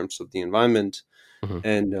also in terms of the environment.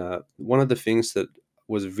 And one of the things that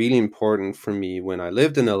was really important for me when I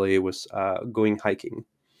lived in LA was going hiking.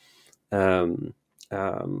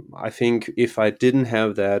 I think if I didn't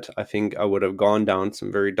have that, I think I would have gone down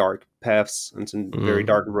some very dark paths and some very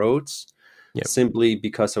dark roads. Yep. Simply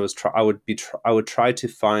because I would try to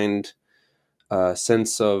find a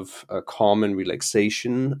sense of calm and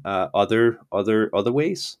relaxation other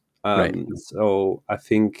ways. Right. So I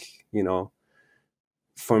think,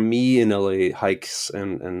 for me in LA, hikes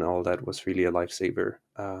and all that was really a lifesaver.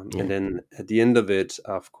 And then at the end of it,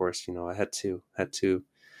 of course, I had to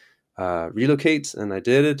relocate, and I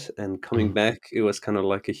did it. And coming back, it was kind of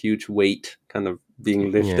like a huge weight kind of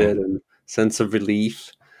being lifted and sense of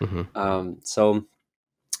relief. So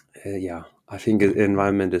I think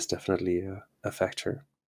environment is definitely a factor.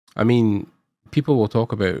 I mean, people will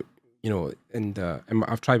talk about, and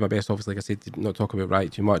I've tried my best, obviously, like I said, to not talk about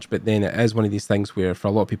Riot too much, but then it is one of these things where for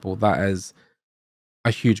a lot of people, that is a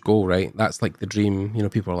huge goal, right? That's like the dream.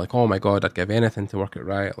 People are like, oh my God, I'd give anything to work at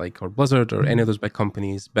Riot, or Blizzard or any of those big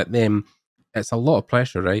companies. But then it's a lot of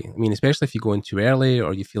pressure, right? I mean, especially if you go in too early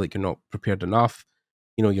or you feel like you're not prepared enough.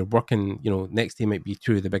 You're working, next to you might be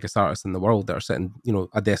two of the biggest artists in the world that are sitting,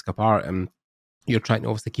 a desk apart, and you're trying to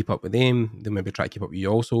obviously keep up with them. They maybe try to keep up with you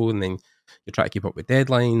also, and then you try to keep up with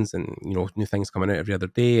deadlines and new things coming out every other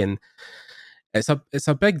day, and it's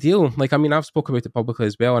a big deal. Like, I mean, I've spoken about it publicly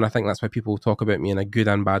as well, and I think that's why people talk about me in a good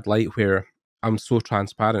and bad light, where I'm so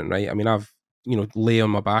transparent, right? I mean, I've lay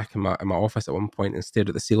on my back in my office at one point and stared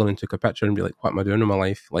at the ceiling and took a picture and be like, what am I doing in my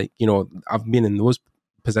life? Like, I've been in those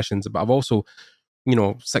positions, but I've also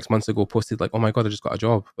 6 months ago posted like, oh my God, I just got a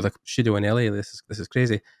job with a studio in LA. This is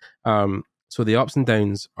crazy. So the ups and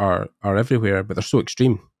downs are everywhere, but they're so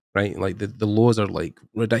extreme, right? Like the lows are like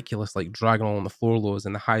ridiculous, like Dragon on the floor lows,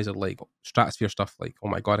 and the highs are like stratosphere stuff. Like, oh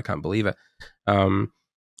my God, I can't believe it. I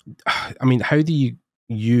mean, how do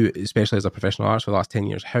you, especially as a professional artist for the last 10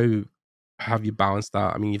 years, how have you balanced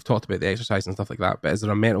that? I mean, you've talked about the exercise and stuff like that, but is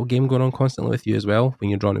there a mental game going on constantly with you as well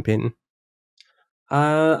when you're drawing and painting?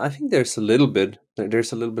 I think there's a little bit.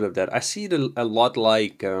 There's a little bit of that. I see it a lot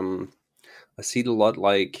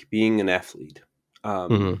like being an athlete.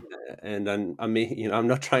 And I'm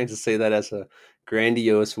not trying to say that as a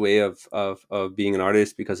grandiose way of being an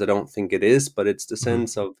artist, because I don't think it is. But it's the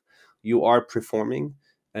sense of you are performing,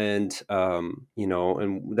 and and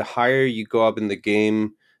the higher you go up in the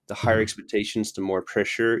game, the higher expectations, the more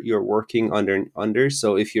pressure you're working under.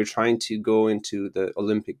 So if you're trying to go into the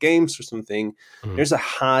Olympic Games or something, there's a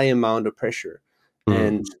high amount of pressure,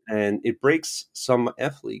 and it breaks some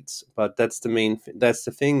athletes. But that's the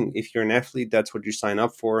thing. If you're an athlete, that's what you sign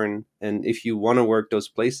up for, and if you want to work those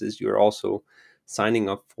places, you're also signing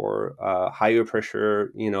up for higher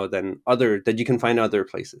pressure, than that you can find other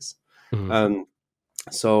places.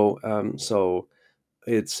 So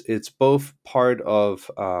it's both part of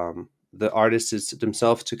the artists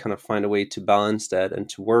themselves to kind of find a way to balance that and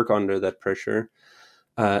to work under that pressure,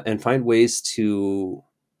 and find ways to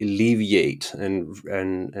alleviate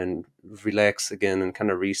and relax again and kind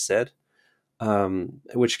of reset,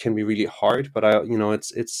 which can be really hard. But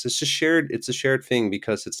it's a shared thing,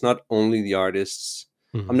 because it's not only the artists.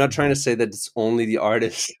 I'm not trying to say that it's only the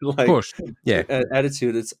artist like of course. Yeah.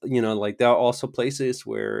 Attitude. It's like there are also places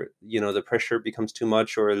where the pressure becomes too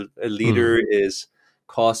much, or a leader is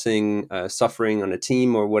causing suffering on a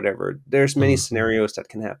team or whatever. There's many scenarios that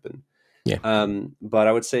can happen. Yeah. But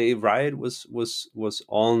I would say Riot was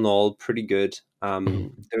all in all pretty good.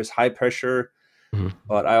 There's high pressure,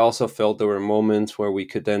 but I also felt there were moments where we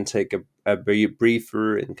could then take a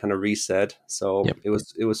briefer and kind of reset. So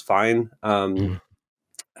it was fine.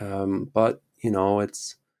 But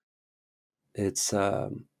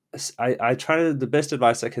I try to, the best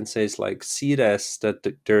advice I can say is like, see it as that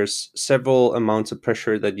there's several amounts of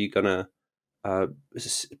pressure that you're gonna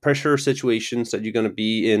pressure situations that you're gonna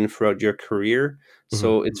be in throughout your career.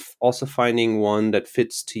 So it's also finding one that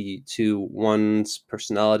fits to one's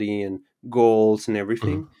personality and goals and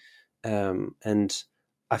everything. And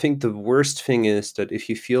I think the worst thing is that if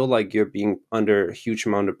you feel like you're being under a huge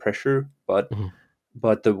amount of pressure, but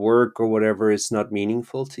the work or whatever is not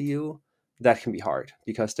meaningful to you, that can be hard,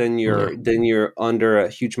 because then you're under a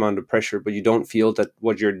huge amount of pressure, but you don't feel that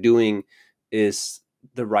what you're doing is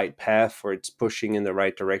the right path, or it's pushing in the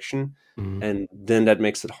right direction. And then that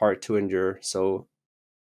makes it hard to endure. So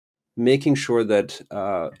making sure that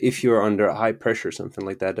if you're under high pressure, something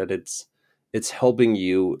like that, that it's helping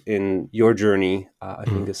you in your journey, I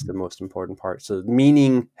think is the most important part. So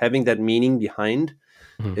having that meaning behind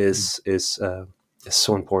is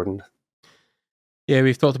so important. Yeah,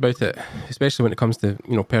 we've talked about it, especially when it comes to,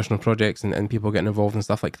 personal projects and people getting involved and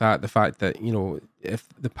stuff like that. The fact that, if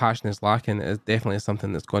the passion is lacking, it definitely is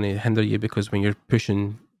something that's going to hinder you, because when you're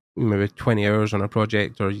pushing maybe 20 hours on a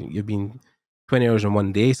project, or you've been 20 hours in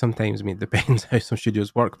one day sometimes. I mean, it depends how some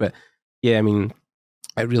studios work, but yeah, I mean,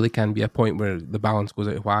 it really can be a point where the balance goes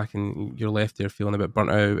out of whack and you're left there feeling a bit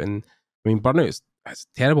burnt out. And I mean, burnout is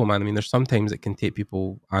terrible, man. I mean, there's sometimes it can take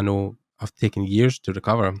people, I know, have taken years to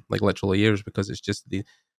recover, like literally years, because it's just they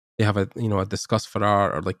have a, you know, a disgust for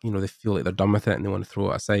art, or like, you know, they feel like they're done with it and they want to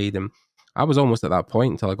throw it aside. And I was almost at that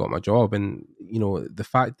point until I got my job. And, you know, the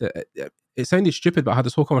fact that it sounded stupid, but I had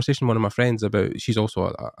this whole conversation with one of my friends about, she's also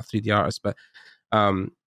a 3D artist, but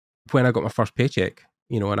when I got my first paycheck,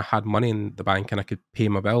 you know, and I had money in the bank and I could pay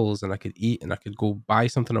my bills and I could eat and I could go buy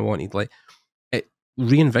something I wanted, like, it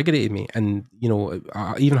reinvigorated me. And, you know,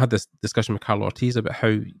 I even had this discussion with Carlo Ortiz about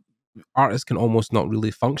how artists can almost not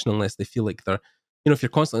really function unless they feel like they're, you know, if you're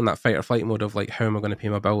constantly in that fight or flight mode of like, how am I going to pay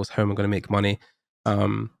my bills? How am I going to make money?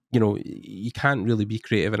 You know, you can't really be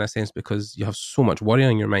creative in a sense because you have so much worry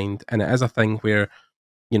on your mind. And it is a thing where,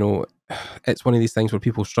 you know, it's one of these things where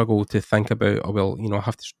people struggle to think about, oh, well, you know, I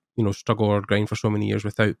have to, you know, struggle or grind for so many years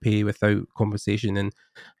without pay, without compensation, and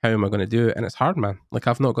how am I going to do it? And it's hard, man. Like,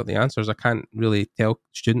 I've not got the answers. I can't really tell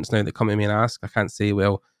students now that come to me and ask, I can't say,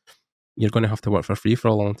 well, you're going to have to work for free for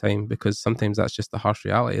a long time, because sometimes that's just the harsh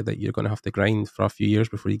reality that you're going to have to grind for a few years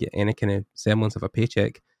before you get any kind of semblance of a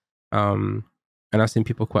paycheck. And I've seen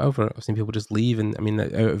people quit over it. I've seen people just leave. And I mean,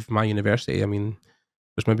 out of my university, I mean,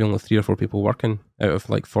 there's maybe only 3 or 4 people working out of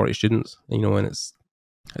like 40 students, you know, and it's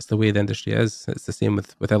the way the industry is. It's the same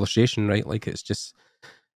with illustration, right? Like, it's just,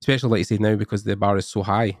 especially like you say now, because the bar is so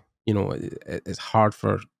high, you know, it's hard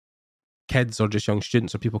for kids or just young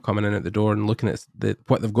students or people coming in at the door and looking at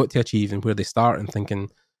what they've got to achieve and where they start and thinking,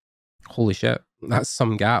 holy shit, that's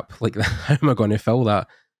some gap. Like, how am I going to fill that?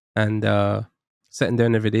 And sitting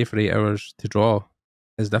down every day for 8 hours to draw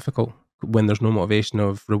is difficult when there's no motivation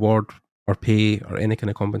of reward or pay or any kind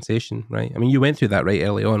of compensation, right? I mean, you went through that right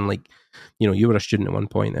early on. Like, you know, you were a student at one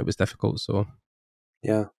point. It was difficult. So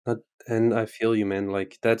Yeah, and I feel you, man.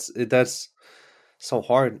 Like, that's so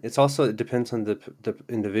hard. It's also, it depends on the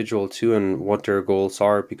individual too and what their goals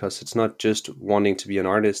are, because it's not just wanting to be an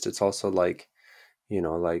artist. It's also like, you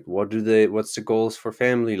know, like, what's the goals for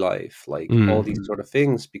family life, like all these sort of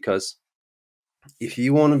things. Because if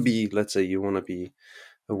you want to be, let's say you want to be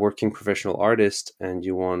a working professional artist and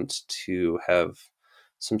you want to have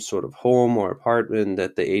some sort of home or apartment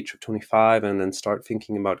at the age of 25 and then start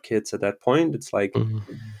thinking about kids at that point, it's like,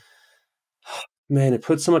 man, it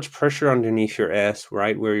puts so much pressure underneath your ass,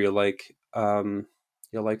 right? Where you're like,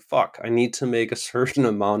 fuck, I need to make a certain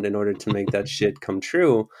amount in order to make that shit come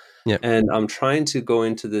true. Yeah. And I'm trying to go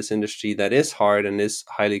into this industry that is hard and is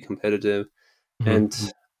highly competitive. And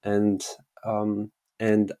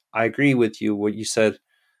I agree with you what you said.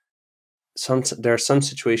 There are some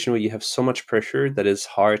situations where you have so much pressure that it's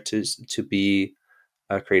hard to be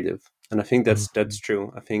creative, and I think that's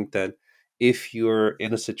true. I think that if you're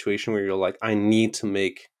in a situation where you're like, I need to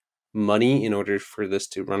make money in order for this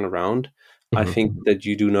to run around, I think that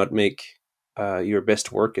you do not make your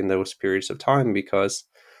best work in those periods of time, because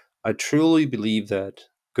I truly believe that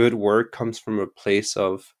good work comes from a place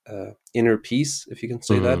of inner peace, if you can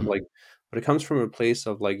say that. Like, but it comes from a place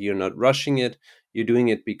of like, you're not rushing it. You're doing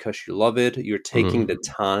it because you love it. You're taking the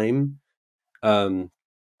time. And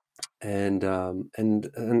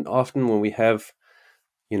often when we have,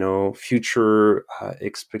 you know, future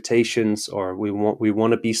expectations, or we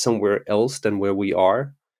want to be somewhere else than where we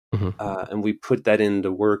are, and we put that in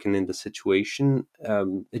the work and in the situation,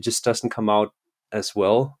 it just doesn't come out as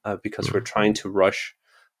well, because we're trying to rush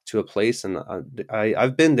to a place. And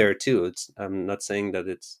I've been there too. I'm not saying that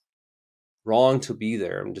it's wrong to be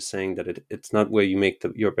there. I'm just saying that it's not where you make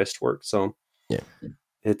your best work. So yeah,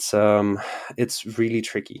 it's really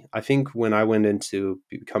tricky. I think when I went into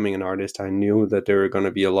becoming an artist, I knew that there were going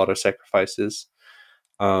to be a lot of sacrifices,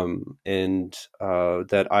 and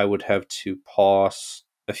that I would have to pause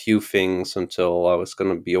a few things until I was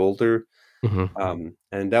going to be older.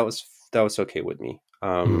 And that was okay with me.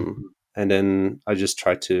 And then I just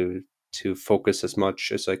tried to focus as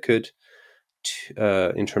much as I could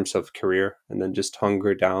in terms of career, and then just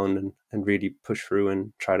hunker down and really push through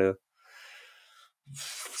and try to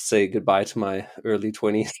say goodbye to my early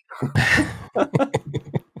 20s.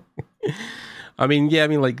 I mean, yeah, I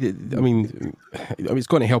mean, it's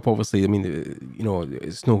going to help, obviously. I mean, you know,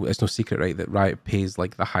 it's no secret, right, that Riot pays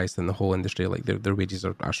like the highest in the whole industry. Like, their wages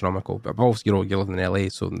are astronomical. But also, you know, you live in LA,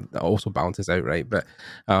 so that also balances out, right? But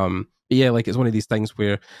yeah, like, it's one of these things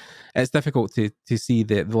where it's difficult to see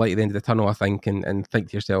the light at the end of the tunnel, I think, and think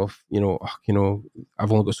to yourself, you know,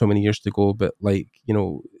 I've only got so many years to go. But like, you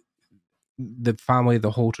know, the family,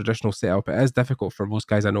 the whole traditional setup, it is difficult for most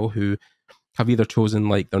guys I know who have either chosen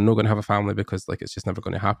like they're not going to have a family because like it's just never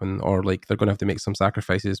going to happen, or like they're going to have to make some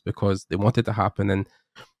sacrifices because they want it to happen. And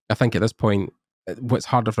I think at this point, what's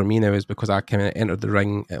harder for me now is because I kind of entered the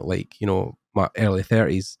ring at like, you know, my early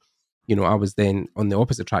 30s. You know, I was then on the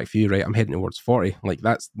opposite track for you, right? I'm heading towards 40. Like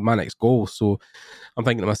that's my next goal. So I'm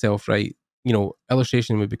thinking to myself, right, you know,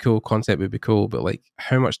 illustration would be cool, concept would be cool, but like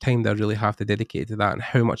how much time do I really have to dedicate to that, and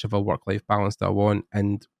how much of a work-life balance do I want?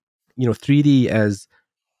 And, you know, 3D is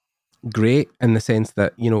great in the sense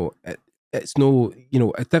that, you know, it's no, you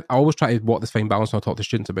know, I always try to walk this fine balance when I talk to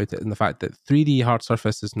students about it, and the fact that 3D hard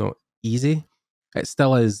surface is not easy. It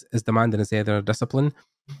still is as demanding as any other discipline.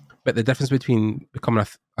 But the difference between becoming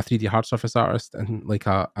a 3D hard surface artist and like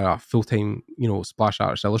a full-time, you know, splash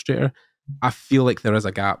artist illustrator, I feel like there is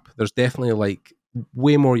a gap. There's definitely like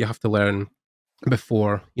way more you have to learn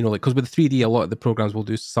before, you know, like, because with 3D, a lot of the programs will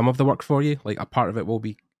do some of the work for you. Like a part of it will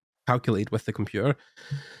be calculated with the computer.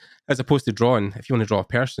 As opposed to drawing, if you want to draw a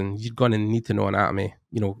person, you're going to need to know anatomy,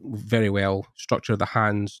 you know, very well, structure the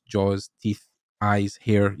hands, jaws, teeth, eyes,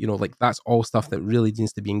 hair, you know, like that's all stuff that really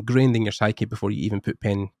needs to be ingrained in your psyche before you even put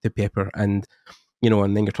pen to paper. And, you know,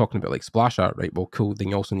 and then you're talking about like splash art, right? Well, cool. Then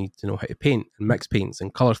you also need to know how to paint and mix paints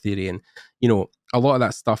and color theory. And, you know, a lot of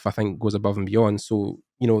that stuff I think goes above and beyond. So,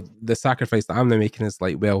 you know, the sacrifice that I'm now making is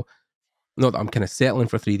like, well, not that I'm kind of settling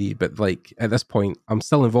for 3D, but like at this point, I'm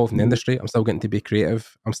still involved in the industry. I'm still getting to be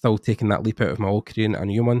creative. I'm still taking that leap out of my old career into a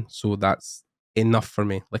new one. So that's enough for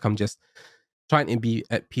me. Like I'm just trying to be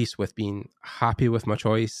at peace with being happy with my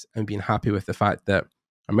choice and being happy with the fact that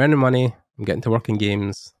I'm earning money, I'm getting to work in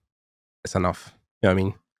games. It's enough. You know what I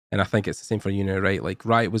mean? And I think it's the same for you now, right? Like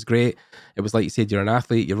Riot was great. It was like you said, you're an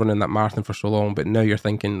athlete, you're running that marathon for so long, but now you're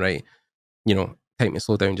thinking, right, you know, time to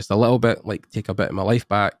slow down just a little bit, like take a bit of my life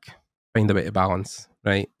back, find a bit of balance,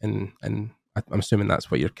 right? And I'm assuming that's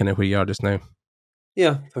what you're kind of where you are just now.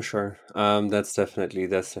 Yeah, for sure. That's definitely,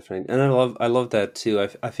 and I love that too.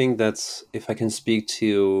 I think that's, if I can speak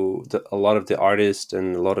to a lot of the artists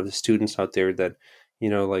and a lot of the students out there that, you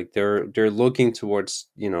know, like they're looking towards,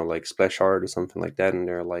 you know, like splash art or something like that, and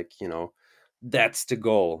they're like, you know, that's the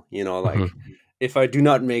goal, you know, like if I do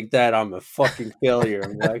not make that, I'm a fucking failure.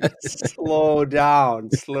 I'm like, slow down.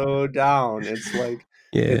 It's like,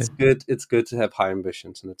 Yeah, it's good to have high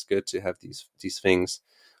ambitions, and it's good to have these things.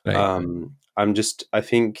 right.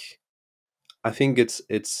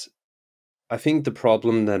 I think the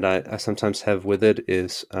problem that I sometimes have with it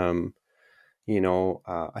is, you know,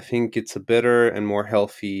 I think it's a better and more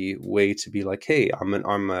healthy way to be like, hey,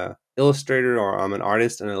 I'm a illustrator, or I'm an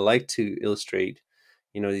artist, and I like to illustrate,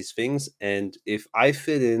 you know, these things. And if I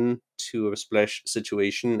fit in to a splash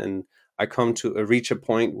situation and I come to reach a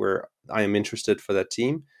point where I am interested for that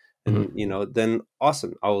team, and you know, then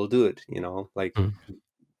awesome, I will do it. You know, like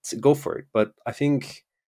go for it. But I think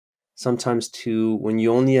sometimes too, when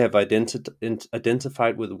you only have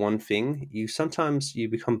identified with one thing, sometimes you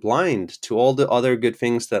become blind to all the other good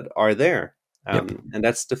things that are there. And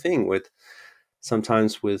that's the thing with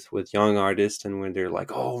sometimes with young artists, and when they're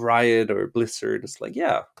like, oh, Riot or Blizzard, it's like,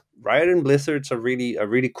 yeah, Riot and Blizzards are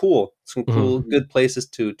really cool. Some cool, good places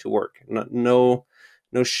to work. No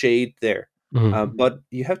shade there. But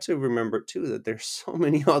you have to remember too that there's so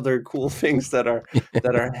many other cool things that are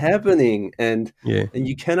happening, and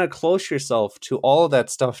you cannot close yourself to all of that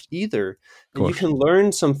stuff either. And you can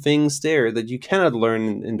learn some things there that you cannot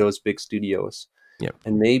learn in those big studios.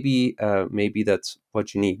 And maybe that's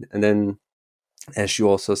what you need. And then, as you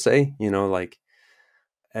also say, you know, like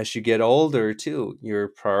as you get older too, your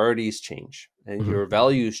priorities change and your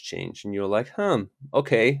values change, and you're like,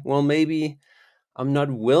 okay, well, maybe I'm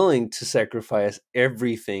not willing to sacrifice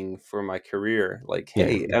everything for my career. Like,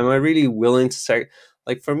 hey, am I really willing to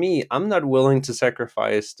like, for me, I'm not willing to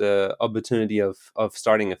sacrifice the opportunity of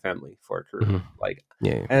starting a family for a career. Like,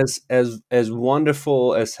 as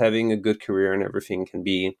wonderful as having a good career and everything can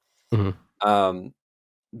be,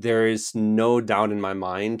 there is no doubt in my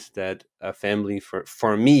mind that a family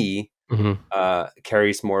for me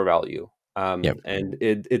carries more value. And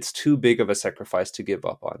it's too big of a sacrifice to give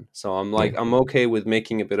up on. So I'm like, I'm okay with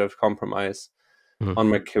making a bit of compromise on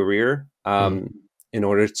my career in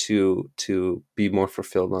order to be more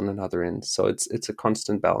fulfilled on another end. So it's a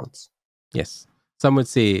constant balance. Yes. Some would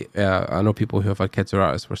say, I know people who have had kids who are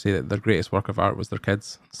artists will say that their greatest work of art was their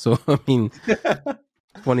kids. So, I mean,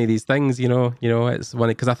 one of these things, you know, it's one,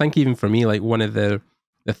 because I think even for me, like one of the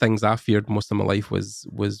things I feared most of my life was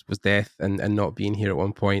death and not being here at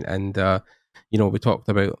one point. And, you know, we talked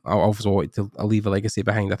about, I also wanted to leave a legacy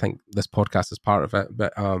behind. I think this podcast is part of it.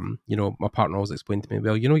 But, you know, my partner always explained to me,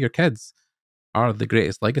 well, you know, your kids, are the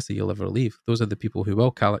greatest legacy you'll ever leave. Those are the people who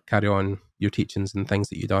will carry on your teachings and things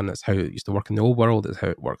that you've done. That's how it used to work in the old world. It's how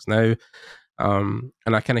it works now. And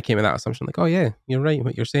I kind of came with that assumption, like, oh yeah, you're right,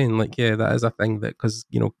 what you're saying. Like, yeah, that is a thing that, because,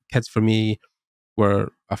 you know, kids for me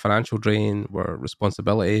were a financial drain, were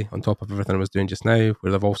responsibility on top of everything I was doing just now,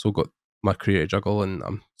 where I've also got my career to juggle, and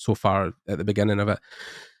I'm so far at the beginning of it.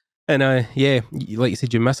 And yeah, like you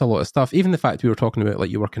said, you miss a lot of stuff. Even the fact we were talking about,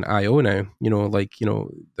 like, you work in IO now, you know, like, you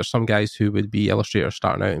know, there's some guys who would be illustrators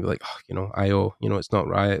starting out and be like, oh, you know, IO, you know, it's not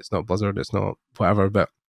Riot, it's not Blizzard, it's not whatever, but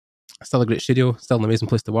still a great studio, still an amazing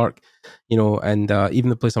place to work, you know. And even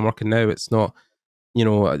the place I'm working now, it's not, you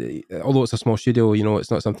know, although it's a small studio, you know,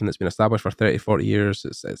 it's not something that's been established for 30, 40 years.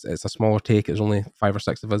 It's a smaller take. It's only 5 or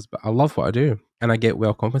 6 of us, but I love what I do and I get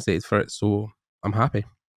well compensated for it. So I'm happy.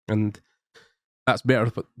 And that's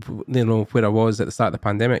better, you know, where I was at the start of the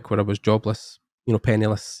pandemic, where I was jobless, you know,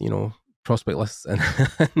 penniless, you know, prospectless,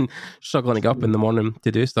 and struggling to get up in the morning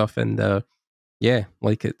to do stuff. And yeah,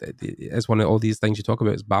 like it's one of all these things you talk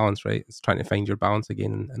about is balance, right? It's trying to find your balance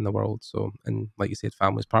again in the world. So, and like you said,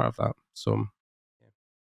 family's part of that. So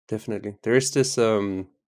Definitely. There is this I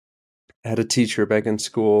had a teacher back in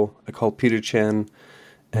school I called Peter Chan,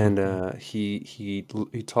 and he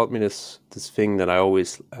taught me this thing that I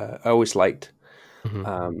always liked.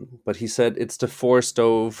 But he said it's the four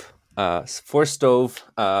stove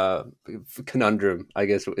conundrum, I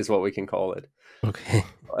guess, is what we can call it. Okay.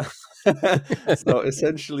 So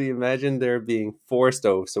essentially, imagine there being 4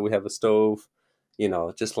 stoves. So we have a stove, you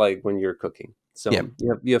know, just like when you're cooking. So Yeah.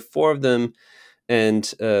 you have 4 of them, and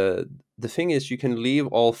the thing is, you can leave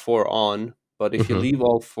all 4 on, but if you leave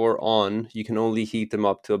all 4 on, you can only heat them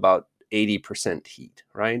up to about 80% heat,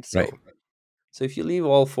 right? So, Right. so if you leave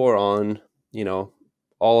all 4 on, you know,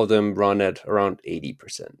 all of them run at around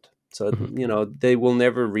 80%. So, you know, they will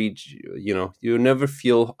never reach, you know, you'll never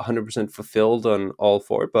feel 100% fulfilled on all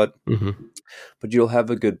 4, but you'll have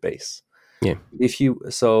a good base. Yeah. If you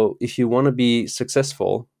want to be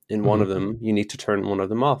successful in one of them, you need to turn one of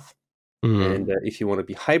them off. And if you want to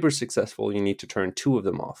be hyper successful, you need to turn 2 of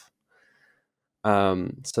them off.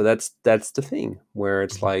 So that's the thing, where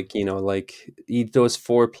it's like, you know, like eat those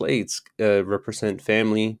 4 plates represent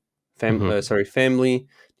family.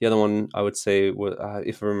 The other one I would say was,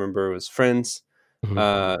 if I remember, was friends,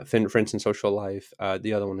 friends and social life.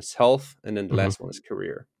 The other one is health, and then the last one is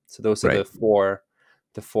career. So those are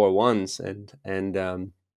the four ones, and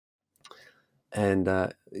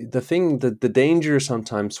the danger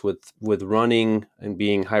sometimes with running and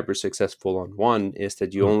being hyper successful on one is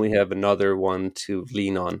that you only have another one to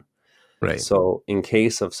lean on. Right. So in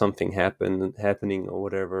case of something happening or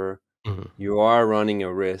whatever, you are running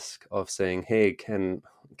a risk of saying, hey, can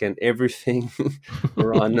everything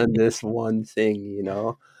run on this one thing, you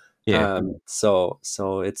know? Yeah. So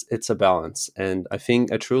it's a balance. And I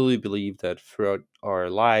truly believe that throughout our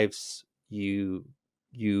lives, you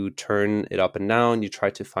turn it up and down, you try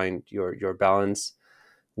to find your balance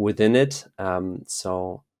within it. But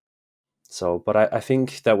I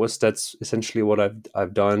think that's essentially what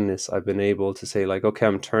I've done, is I've been able to say, like, okay,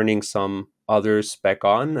 I'm turning some others back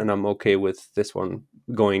on, and I'm okay with this one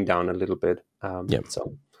going down a little bit.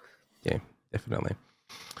 So yeah, definitely.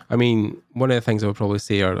 I mean, one of the things I would probably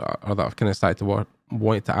say, or that I've kind of started to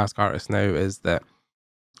want to ask artists now, is that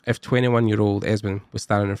if 21-year-old Esmond was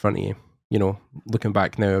standing in front of you, you know, looking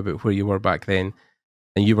back now about where you were back then,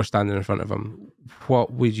 and you were standing in front of him,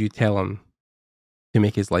 what would you tell him to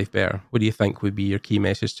make his life better? What do you think would be your key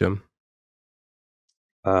message to him?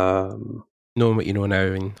 Knowing what you know now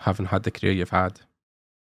and having had the career you've had.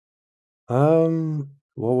 What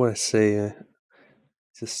would I say?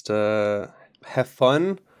 Just have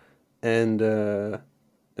fun and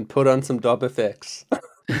put on some dub effects.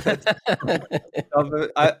 I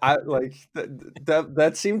like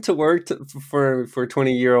that seemed to work for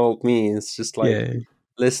 20-year-old me. It's just like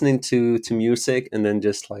listening to music and then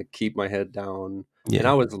just like keep my head down. And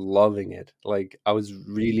I was loving it. Like I was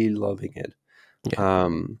really loving it.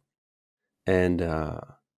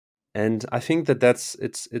 And I think that's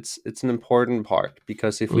it's an important part,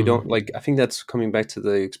 because if we don't, like, I think that's coming back to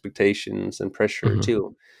the expectations and pressure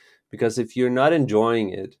too, because if you're not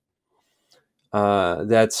enjoying it,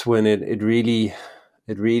 that's when it really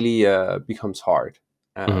becomes hard,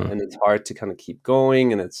 and it's hard to kind of keep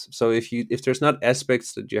going. And it's so if there's not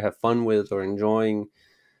aspects that you have fun with or enjoying,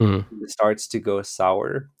 it starts to go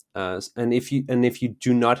sour. And if you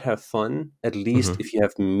do not have fun, at least if you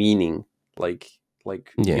have meaning, like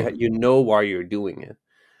you know why you're doing it.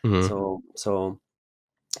 So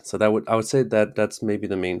that I would say that that's maybe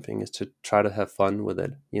the main thing, is to try to have fun with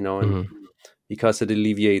it, you know. And because it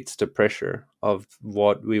alleviates the pressure of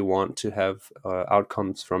what we want to have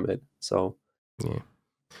outcomes from it. So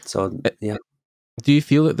yeah. Do you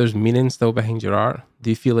feel that there's meaning still behind your art? Do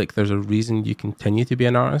you feel like there's a reason you continue to be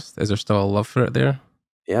an artist? Is there still a love for it there?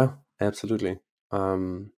 Yeah, absolutely.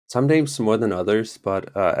 Sometimes more than others,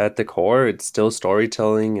 but at the core, it's still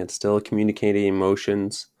storytelling. It's still communicating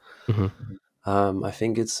emotions. I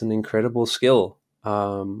think it's an incredible skill.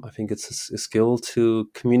 I think it's a skill to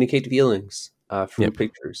communicate feelings through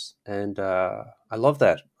pictures, and I love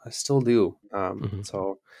that. I still do.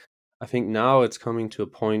 So I think now it's coming to a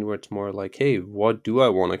point where it's more like, hey, what do I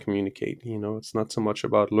want to communicate? It's not so much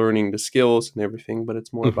about learning the skills and everything, but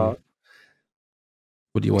it's more about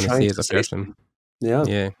what do you want to say as a person?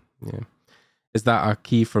 Yeah. Is that a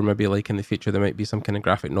key for maybe like in the future there might be some kind of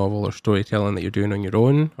graphic novel or storytelling that you're doing on your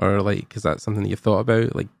own, or like is that something that you've thought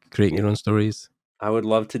about, like creating your own stories? I would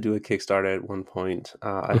love to do a Kickstarter at one point.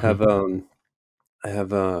 I have when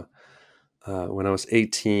I was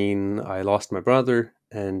 18, I lost my brother,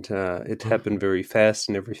 and it happened very fast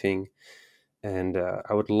and everything. And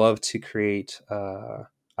I would love to create.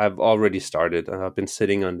 I've already started. I've been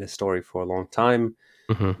sitting on this story for a long time.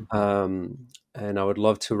 And I would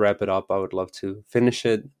love to wrap it up. I would love to finish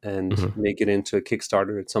it and make it into a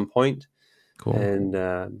Kickstarter at some point. Cool. And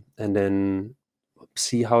then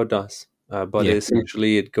see how it does. But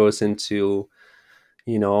essentially, it goes into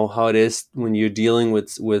how it is when you're dealing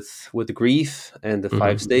with grief and the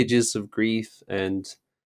 5 stages of grief, and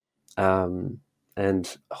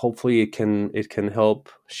hopefully it can help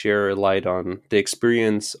share a light on the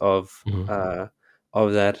experience of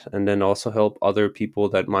that, and then also help other people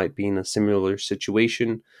that might be in a similar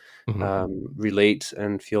situation relate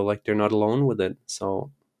and feel like they're not alone with it. So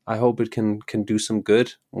I hope it can do some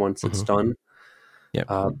good once it's done.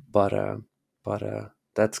 But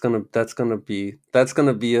that's gonna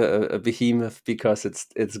be a behemoth, because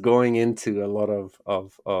it's going into a lot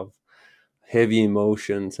of heavy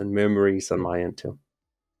emotions and memories on my end too.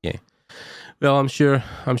 Yeah. Well, I'm sure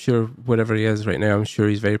wherever he is right now, I'm sure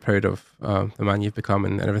he's very proud of the man you've become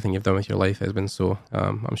and everything you've done with your life, Esben. So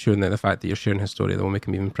I'm sure that the fact that you're sharing his story, that will make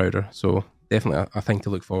him even prouder. So definitely a thing to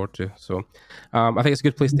look forward to. So I think it's a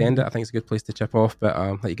good place to end it. I think it's a good place to chip off, but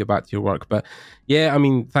let you get back to your work. But yeah, I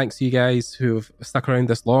mean, thanks to you guys who have stuck around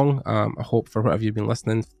this long. I hope for whatever you've been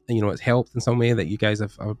listening, it's helped in some way, that you guys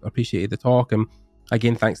have appreciated the talk. And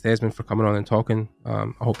again, thanks to Esben for coming on and talking.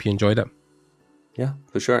 I hope you enjoyed it. Yeah,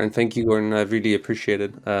 for sure. And thank you, Gordon. I really appreciate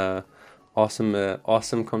it.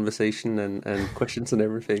 Awesome conversation and questions and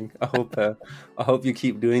everything. I hope you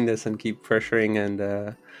keep doing this and keep pressuring, and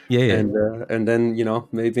and then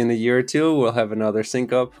maybe in a year or two we'll have another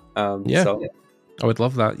sync up. So I would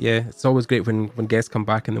love that. Yeah, it's always great when guests come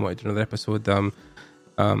back and they want to do another episode.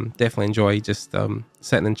 Definitely enjoy just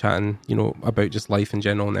sitting and chatting, about just life in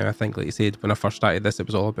general. Now I think, like you said, when I first started this, it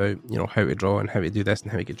was all about how to draw and how to do this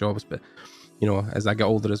and how to get jobs, but as I get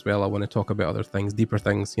older as well, I want to talk about other things, deeper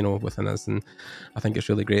things, within us. And I think it's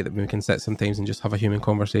really great that we can sit sometimes and just have a human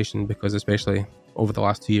conversation, because especially over the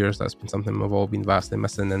last 2 years, that's been something we've all been vastly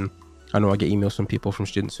missing. And I know I get emails from people, from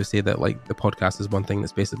students, who say that like the podcast is one thing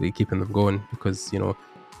that's basically keeping them going, because,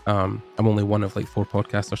 I'm only one of like 4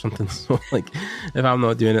 podcasts or something. So like if I'm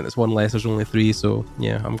not doing it, it's one less, there's only 3. So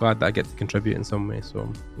yeah, I'm glad that I get to contribute in some way.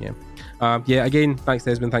 So yeah. Again, thanks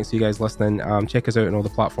to Esben, thanks to you guys listening. Check us out on all the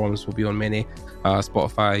platforms. We'll be on many,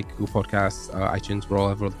 Spotify, Google Podcasts, iTunes, we're all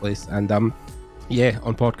over the place. And on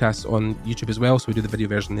podcasts on YouTube as well. So we do the video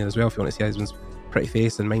version there as well. If you want to see Esben's pretty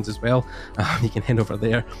face and mine's as well, you can head over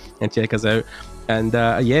there and check us out. And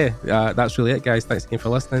that's really it, guys. Thanks again for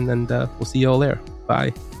listening, and we'll see you all there.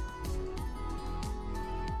 Bye.